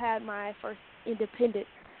also had my first independent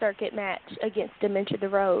circuit match against Dementia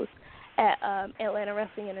DeRose at Atlanta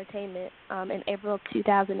Wrestling Entertainment in April of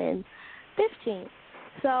 2015.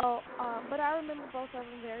 So, but I remember both of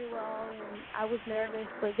them very well, and I was nervous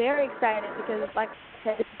but very excited because, like I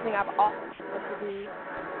said, it's something I've always wanted to do.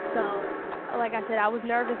 So, like I said, I was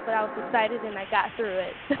nervous, but I was excited, and I got through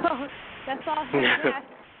it. So that's all I have.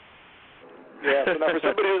 Yeah, so now for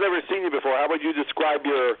somebody who's never seen you before, how would you describe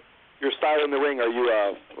your style in the ring? Are you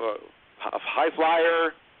a high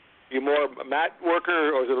flyer? Are you more a mat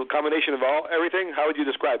worker, or is it a combination of everything? How would you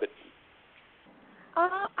describe it?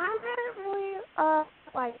 I haven't really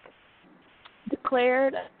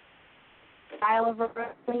declared style of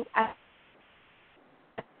wrestling. I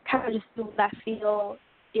kind of just do what I feel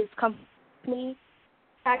is comfortable to me.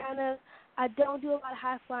 I don't do a lot of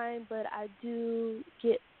high flying, but I do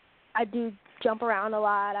jump around a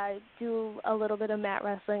lot. I do a little bit of mat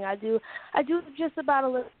wrestling. I do just about a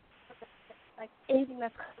little, like anything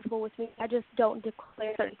that's comfortable with me. I just don't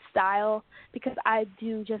declare a certain style because I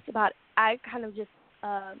kind of just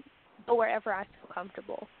go wherever I feel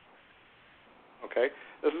comfortable. Okay.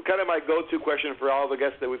 This is kind of my go-to question for all the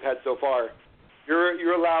guests that we've had so far.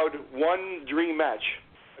 You're allowed one dream match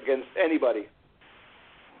against anybody,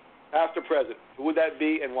 past or present. Who would that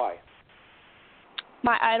be and why?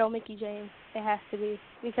 My idol, Mickie James. It has to be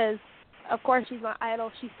because, of course, she's my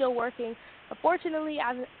idol. She's still working. Unfortunately,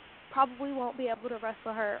 I probably won't be able to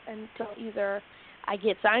wrestle her until either I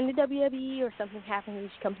get signed to WWE or something happens and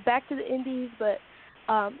she comes back to the Indies. But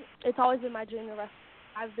it's always been my dream to wrestle.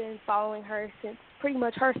 I've been following her since pretty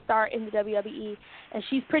much her start in the WWE, and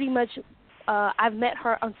she's pretty much I've met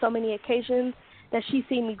her on so many occasions that she's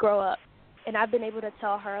seen me grow up. And I've been able to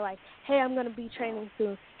tell her, like, hey, I'm going to be training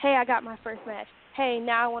soon. Hey, I got my first match. Hey,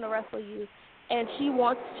 now I want to wrestle you. And she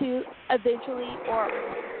wants to eventually or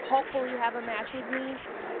hopefully have a match with me,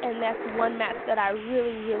 and that's one match that I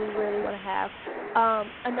really, really, really want to have.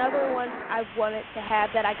 Another one I wanted to have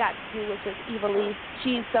that I got to do was just Eva Lee.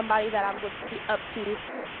 She's somebody that I was up to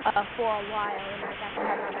for a while, and I got to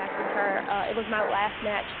have my match with her. It was my last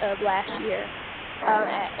match of last year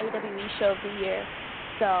at AWE Show of the Year.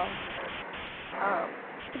 So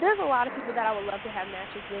there's a lot of people that I would love to have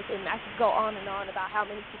matches with, and I could go on and on about how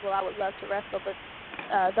many people I would love to wrestle, but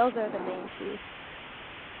those are the main two.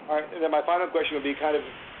 All right, and then my final question would be kind of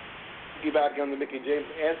piggybacking on the Mickie James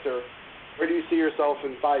answer. Where do you see yourself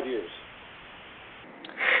in 5 years?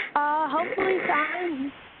 Hopefully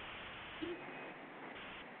sign.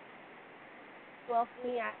 Well, for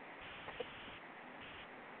me,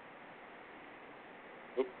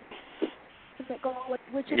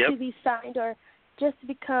 which is to be signed or just to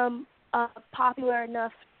become popular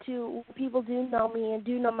enough to people do know me and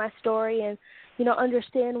do know my story and,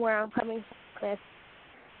 understand where I'm coming from. That's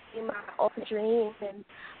my ultimate dream. And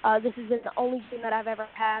this has been the only dream that I've ever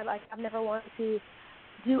had. Like, I've never wanted to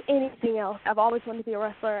do anything else. I've always wanted to be a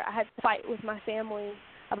wrestler. I had to fight with my family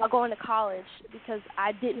about going to college because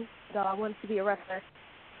I didn't go. I wanted to be a wrestler.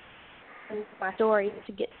 And my story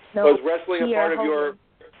to get to know Was wrestling Kiera a part of Hogan.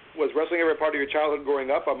 Was wrestling ever a part of your childhood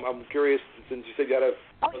growing up? I'm curious, since you said you had a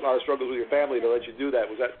lot of struggles with your family to let you do that.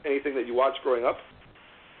 Was that anything that you watched growing up?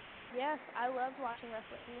 Yes, I loved watching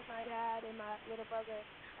wrestling. My dad and my little brother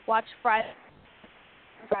watched Friday,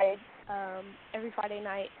 every Friday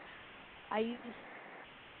night. I used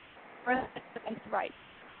right.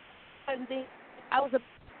 I was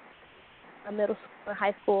a middle school and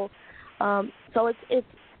high school, so it's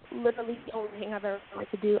literally the only thing I've ever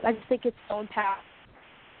wanted to do. I just think it's so empowering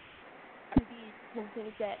to be doing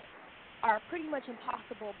things that are pretty much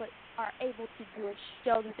impossible, but are able to do it,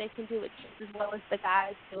 show that they can do it just as well as the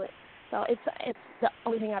guys do it. So it's the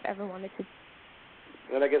only thing I've ever wanted to do.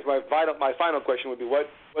 And I guess my final question would be, what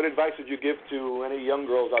advice would you give to any young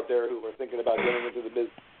girls out there who are thinking about getting into the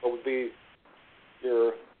business? What would be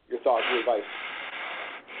your thoughts, your advice?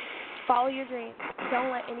 Follow your dreams.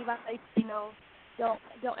 Don't let anybody, don't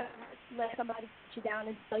ever let somebody put you down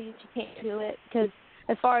and tell you that you can't do it. Because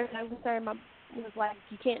as far as I'm concerned, my mom was like,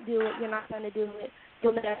 if you can't do it, you're not going to do it.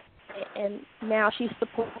 You'll never do it. And now she's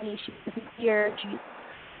supporting me. She's here. She's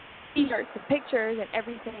T-shirts and pictures and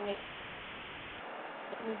everything. And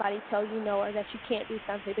anybody tell you no or that you can't do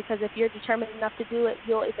something, because if you're determined enough to do it,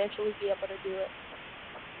 you'll eventually be able to do it.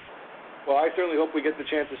 Well, I certainly hope we get the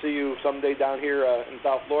chance to see you someday down here in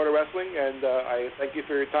South Florida wrestling, and I thank you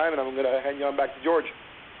for your time, and I'm going to hand you on back to George.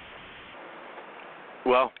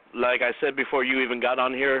 Well, like I said before you even got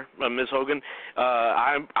on here, Ms. Hogan,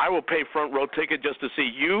 I will pay front row ticket just to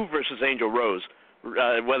see you versus Angel Rose,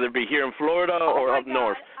 whether it be here in Florida or up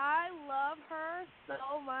north. I love her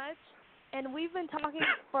so much. And we've been talking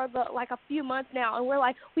for a few months now, and we're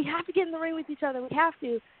like, we have to get in the ring with each other. We have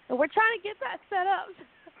to. And we're trying to get that set up.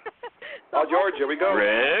 So George, here we go.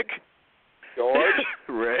 Rick. George.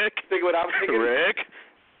 Rick. Think what I'm thinking? Rick.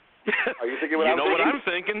 Are you thinking what I'm thinking? You know what I'm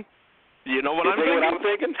thinking. You know what I'm thinking? What I'm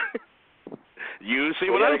thinking? You see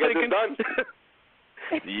what I'm thinking? Done.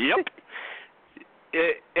 Yep.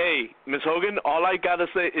 Hey, Ms. Hogan, all I got to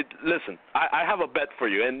say is, listen, I have a bet for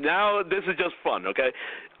you, and now this is just fun, okay?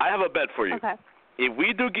 I have a bet for you. Okay. If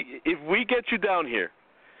we get you down here,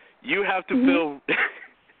 you have to fill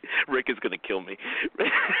Rick is going to kill me.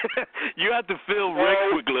 You have to fill Rick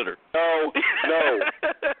with glitter. No.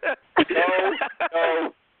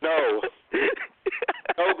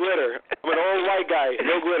 No glitter. I'm an old white guy.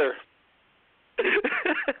 No glitter.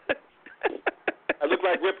 I look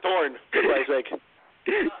like Rip Torn, for Christ's sake.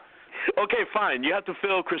 Okay, fine. You have to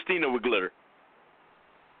fill Christina with glitter.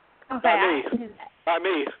 Okay. Not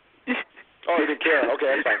me. Oh, you didn't care.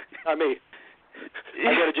 Okay, that's fine. Not me.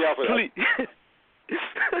 I go to jail for that. Please.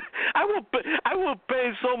 I will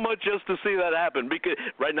pay so much just to see that happen, because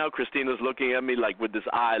right now Christina's looking at me like with this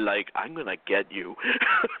eye like, I'm going to get you.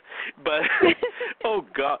 But, oh,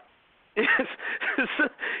 God.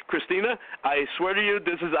 Christina, I swear to you,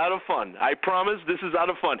 this is out of fun. I promise this is out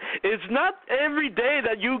of fun. It's not every day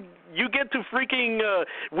that you get to freaking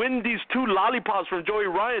win these 2 lollipops from Joey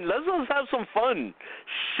Ryan. Let's have some fun.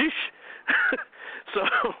 Sheesh. So,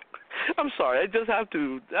 I'm sorry. I just have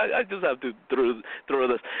to throw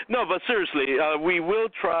this. No, but seriously, we will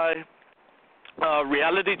try.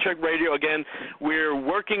 Reality Check Radio, again, we're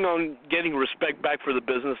working on getting respect back for the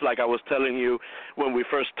business, like I was telling you when we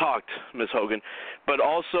first talked, Ms. Hogan. But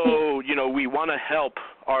also, we want to help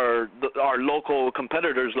our local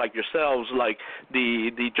competitors like yourselves, like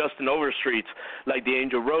the Justin Overstreets, like the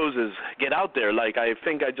Angel Roses, get out there. Like, I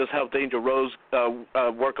think I just helped Angel Rose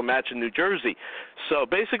work a match in New Jersey. So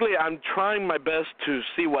basically, I'm trying my best to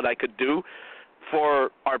see what I could do for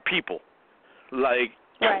our people. Like,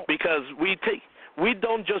 right. Because we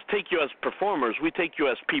don't just take you as performers, we take you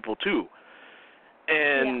as people too.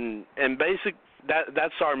 And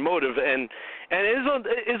that's our motive, and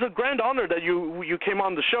it's a grand honor that you came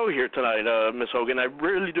on the show here tonight, Ms. Hogan. I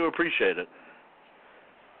really do appreciate it.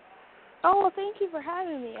 Oh, well, thank you for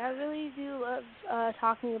having me. I really do love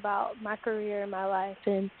talking about my career and my life,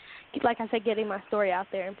 and like I said, getting my story out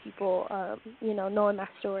there and people, knowing my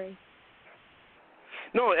story.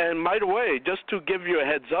 No, and by the way, just to give you a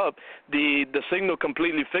heads up, the signal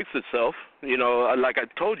completely fixed itself. You know, like I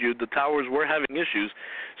told you, the towers were having issues.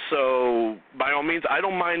 So by all means, I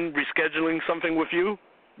don't mind rescheduling something with you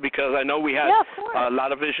because I know we had a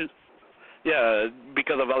lot of issues. Yeah,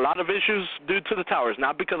 because of a lot of issues due to the towers,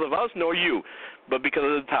 not because of us nor you, but because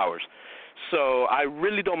of the towers. So I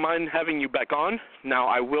really don't mind having you back on. Now,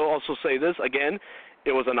 I will also say this again,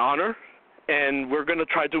 it was an honor, and we're going to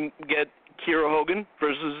try to get Kiera Hogan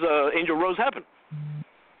versus Angel Rose happen.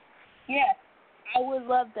 Yes, I would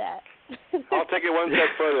love that. I'll take it one step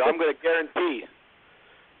further. I'm going to guarantee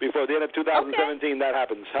before the end of 2017 that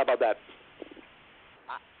happens. How about that?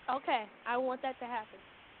 Okay, I want that to happen.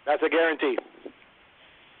 That's a guarantee.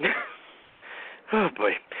 Oh,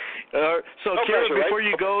 boy. So, no Kiera, pressure, before right?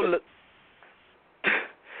 you go,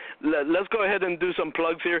 let's go ahead and do some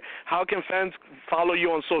plugs here. How can fans follow you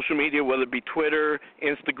on social media, whether it be Twitter,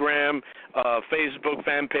 Instagram, Facebook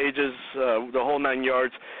fan pages, the whole 9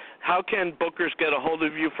 yards? How can bookers get a hold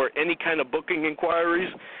of you for any kind of booking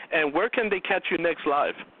inquiries? And where can they catch you next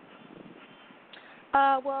live?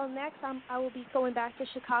 Well, next I will be going back to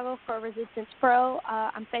Chicago for Resistance Pro.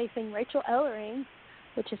 I'm facing Rachel Ellering,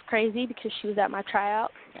 which is crazy because she was at my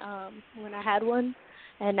tryout when I had one,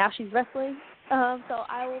 and now she's wrestling. So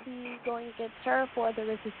I will be going against her for the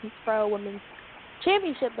Resistance Pro Women's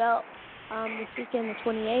Championship belt this weekend, the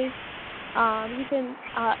 28th. You can,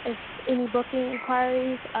 if any booking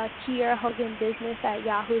inquiries, Kiera Hogan Business at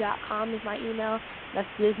yahoo.com is my email. That's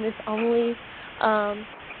business only.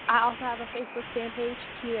 I also have a Facebook fan page,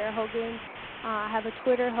 Kiera Hogan. I have a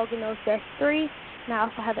Twitter, Hogan Knows Best 3, and I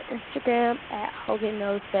also have an Instagram at Hogan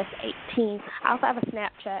Knows Best 18. I also have a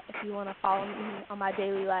Snapchat if you want to follow me on my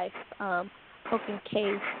daily life. Hogan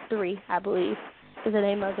K3, I believe, is the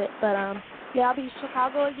name of it. But yeah, I'll be in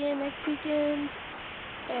Chicago again next weekend,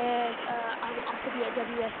 and I will also be at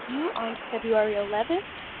WSU on February 11th.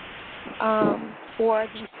 For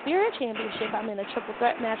the Spirit Championship, I'm in a triple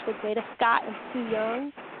threat match with Beta Scott and Sue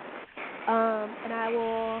Young. And I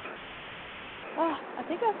will, I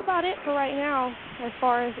think that's about it for right now as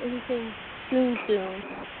far as anything soon.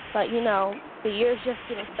 But, you know, the year's just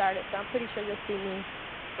getting started, so I'm pretty sure you'll see me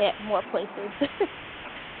at more places.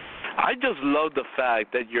 I just love the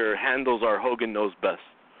fact that your handles are Hogan Knows Best.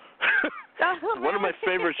 One of my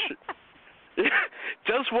favorite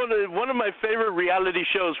just one of my favorite reality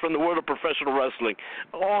shows from the world of professional wrestling.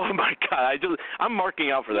 Oh my God, I'm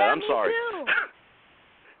marking out for that. Yeah, I'm sorry. Me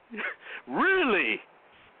too. Really?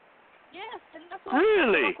 Yes, and that's what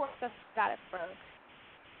really? I got it from.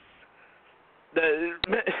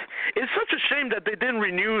 It's such a shame that they didn't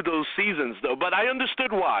renew those seasons, though. But I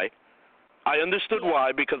understood why.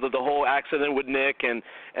 Why, because of the whole accident with Nick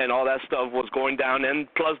and all that stuff was going down,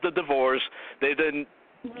 and plus the divorce. They didn't.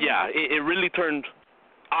 Yeah, it really turned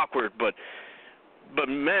awkward. But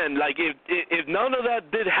man, like if none of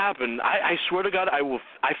that did happen, I swear to God,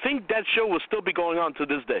 I think that show will still be going on to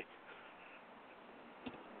this day.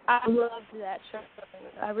 I loved that show.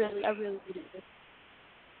 I really did.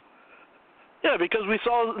 Yeah, because we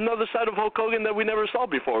saw another side of Hulk Hogan that we never saw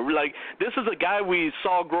before. Like, this is a guy we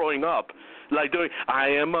saw growing up, like doing "I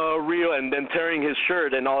am a real" and then tearing his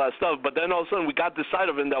shirt and all that stuff. But then all of a sudden we got this side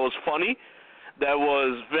of him that was funny, that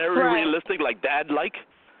was very realistic, like dad-like,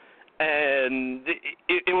 and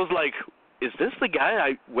it was like, is this the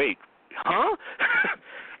guy? Wait, huh?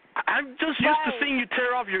 I'm just used to seeing you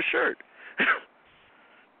tear off your shirt.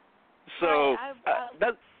 So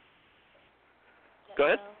that. Go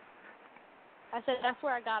ahead. I said that's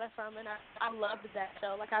where I got it from, and I loved that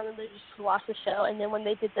show. Like, I really just watched the show, and then when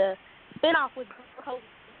they did the spinoff with Hogan,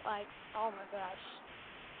 like, oh my gosh,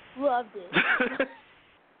 loved it.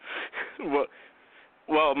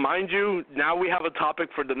 Well, mind you, now we have a topic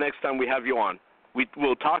for the next time we have you on.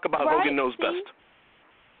 We'll talk about Hogan Knows Best.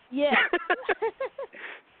 Yeah.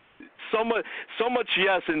 So much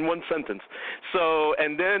yes in one sentence. So,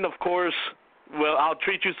 and then of course. Well, I'll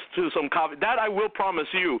treat you to some coffee. That I will promise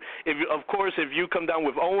you. If you come down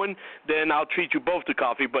with Owen, then I'll treat you both to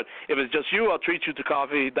coffee. But if it's just you, I'll treat you to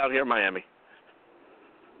coffee down here in Miami.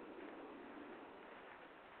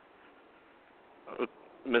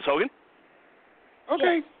 Miss Hogan?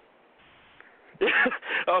 Okay.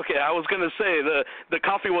 Okay, I was going to say the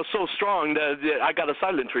coffee was so strong that I got a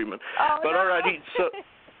silent treatment. Oh, but no. All right, so...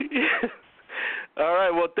 All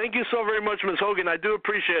right, well, thank you so very much, Miss Hogan. I do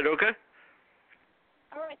appreciate it, okay?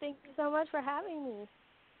 All right, thank you so much for having me.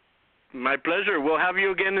 My pleasure. We'll have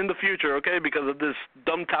you again in the future, okay, because of this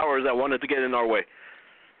dumb towers that wanted to get in our way.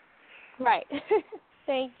 Right.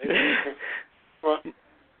 Thank you.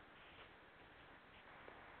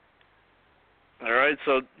 All right,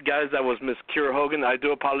 so guys, that was Miss Kiera Hogan. I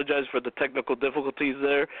do apologize for the technical difficulties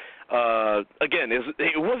there. Again,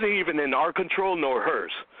 it wasn't even in our control nor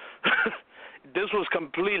hers. This was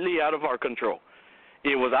completely out of our control.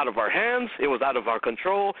 It was out of our hands. It was out of our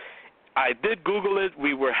control. I did Google it.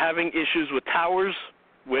 We were having issues with towers,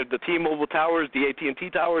 with the T-Mobile towers, the AT&T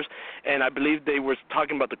towers, and I believe they were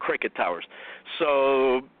talking about the Cricket towers.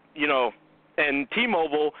 So, you know, and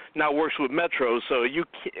T-Mobile now works with Metro, so you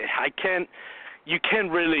can't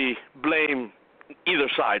really blame either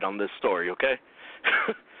side on this story, okay?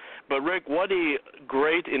 But, Rick, what a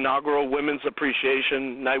great inaugural Women's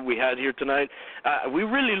Appreciation night we had here tonight. We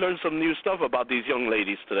really learned some new stuff about these young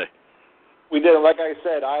ladies today. We did. Like I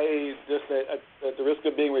said, I just, at the risk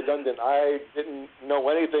of being redundant, I didn't know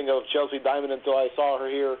anything of Chelsea Diamond until I saw her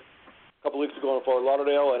here a couple weeks ago in Fort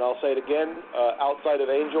Lauderdale, and I'll say it again, outside of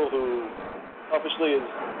Angel, who selfishly is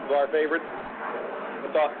our favorite. I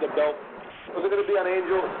thought the belt was it going to be on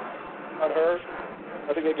Angel, on her.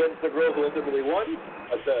 I think against the girl who ultimately won.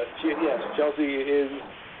 But yes, Chelsea is,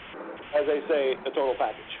 as they say, a total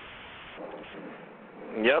package.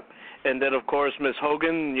 Yep. And then, of course, Miss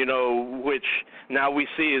Hogan, you know, which now we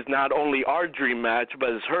see is not only our dream match, but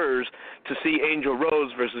it's hers, to see Angel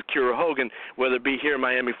Rose versus Kiera Hogan, whether it be here in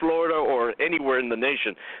Miami, Florida, or anywhere in the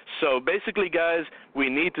nation. So basically, guys, we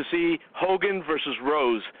need to see Hogan versus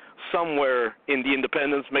Rose somewhere in the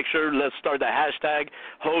independents. Make sure, let's start the hashtag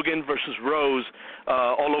Hogan versus Rose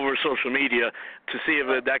all over social media to see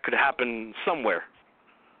if that could happen somewhere.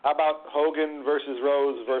 How about Hogan versus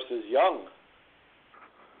Rose versus Young?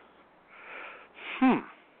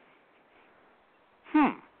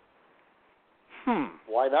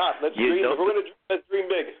 Why not? Let's dream. If we're going to dream, let's dream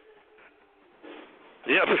big.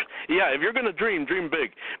 Yeah. If you're going to dream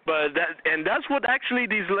big. But that's what actually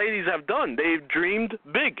these ladies have done. They've dreamed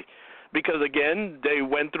big, because again, they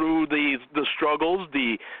went through the struggles,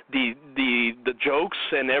 the jokes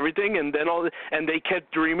and everything, and then and they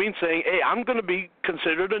kept dreaming, saying, "Hey, I'm going to be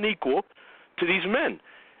considered an equal to these men."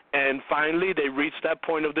 And finally, they reached that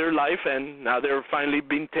point of their life, and now they're finally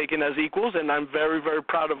being taken as equals, and I'm very, very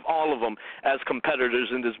proud of all of them as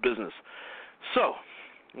competitors in this business. So,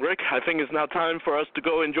 Rick, I think it's now time for us to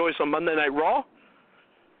go enjoy some Monday Night Raw.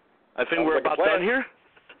 I think we're about done here.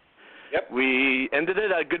 Yep. We ended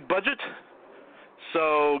it at a good budget.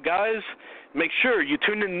 So, guys, make sure you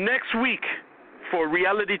tune in next week for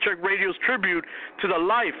Reality Check Radio's tribute to the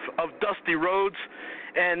life of Dusty Rhodes.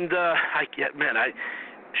 And,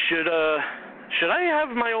 Should I have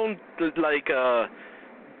my own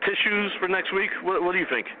tissues for next week? What do you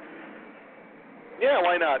think? Yeah,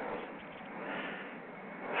 why not?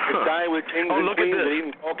 A guy with kings and queens and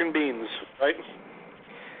eating pork and beans, right?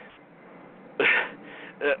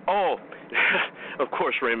 Of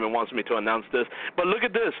course Raymond wants me to announce this, but look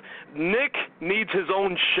at this. Nick needs his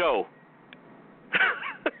own show.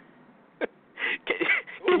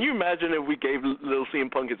 Can you imagine if we gave Lil CM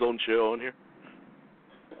Punk his own show on here?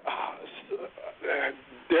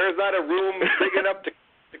 There's not a room big enough to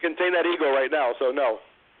contain that ego right now, so no.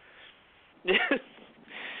 Give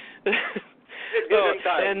him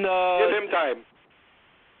time. Give him time.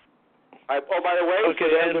 By the way, okay.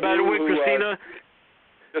 And by the way, Christina,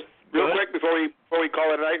 just real quick before we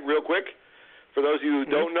call it a night, real quick, for those of you who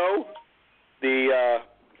don't know, the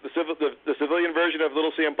civilian version of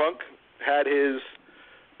Little CM Punk had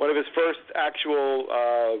one of his first actual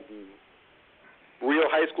real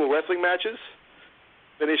high school wrestling matches.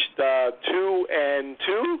 Finished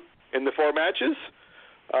 2-2 in the 4 matches.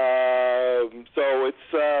 So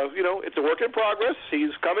it's a work in progress.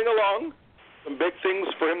 He's coming along. Some big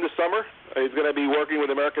things for him this summer. He's going to be working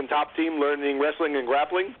with American Top Team, learning wrestling and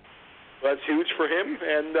grappling. That's huge for him,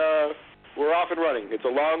 and we're off and running.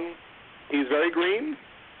 He's very green,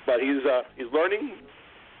 but he's learning.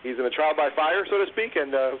 He's in a trial by fire, so to speak,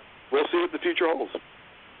 and we'll see what the future holds.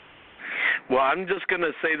 Well, I'm just going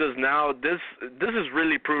to say this now. This is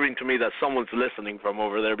really proving to me that someone's listening from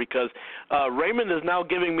over there, because Raymond is now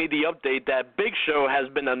giving me the update that Big Show has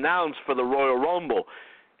been announced for the Royal Rumble.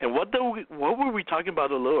 And what were we talking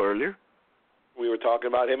about a little earlier? We were talking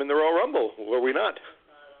about him in the Royal Rumble, were we not?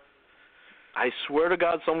 I swear to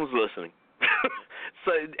God, someone's listening.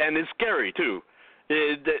 And it's scary, too.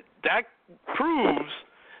 That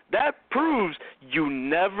proves you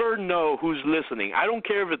never know who's listening. I don't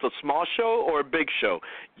care if it's a small show or a big show.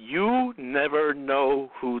 You never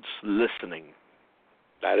know who's listening.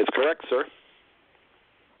 That is correct, sir.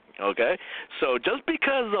 Okay? So just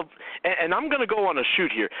because of, and I'm going to go on a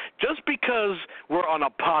shoot here, just because we're on a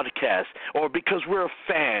podcast or because we're a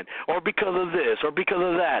fan or because of this or because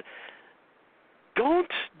of that,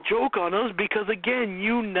 don't joke on us, because, again,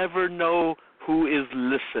 you never know who is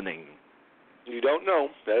listening. You don't know.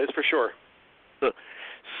 That is for sure.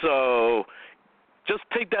 So just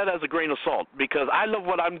take that as a grain of salt, because I love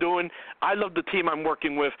what I'm doing. I love the team I'm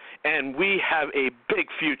working with, and we have a big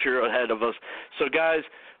future ahead of us. So, guys,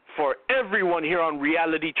 for everyone here on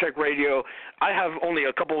Reality Check Radio, I have only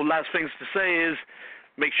a couple of last things to say is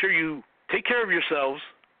make sure you take care of yourselves.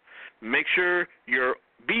 Make sure you're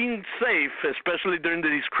being safe, especially during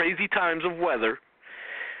these crazy times of weather.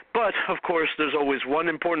 But, of course, there's always one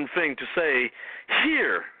important thing to say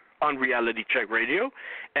here on Reality Check Radio,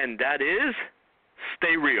 and that is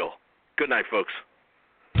stay real. Good night, folks.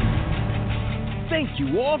 Thank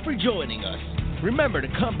you all for joining us. Remember to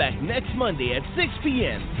come back next Monday at 6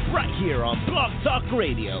 p.m. right here on Blog Talk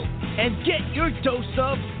Radio and get your dose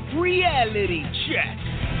of Reality Check.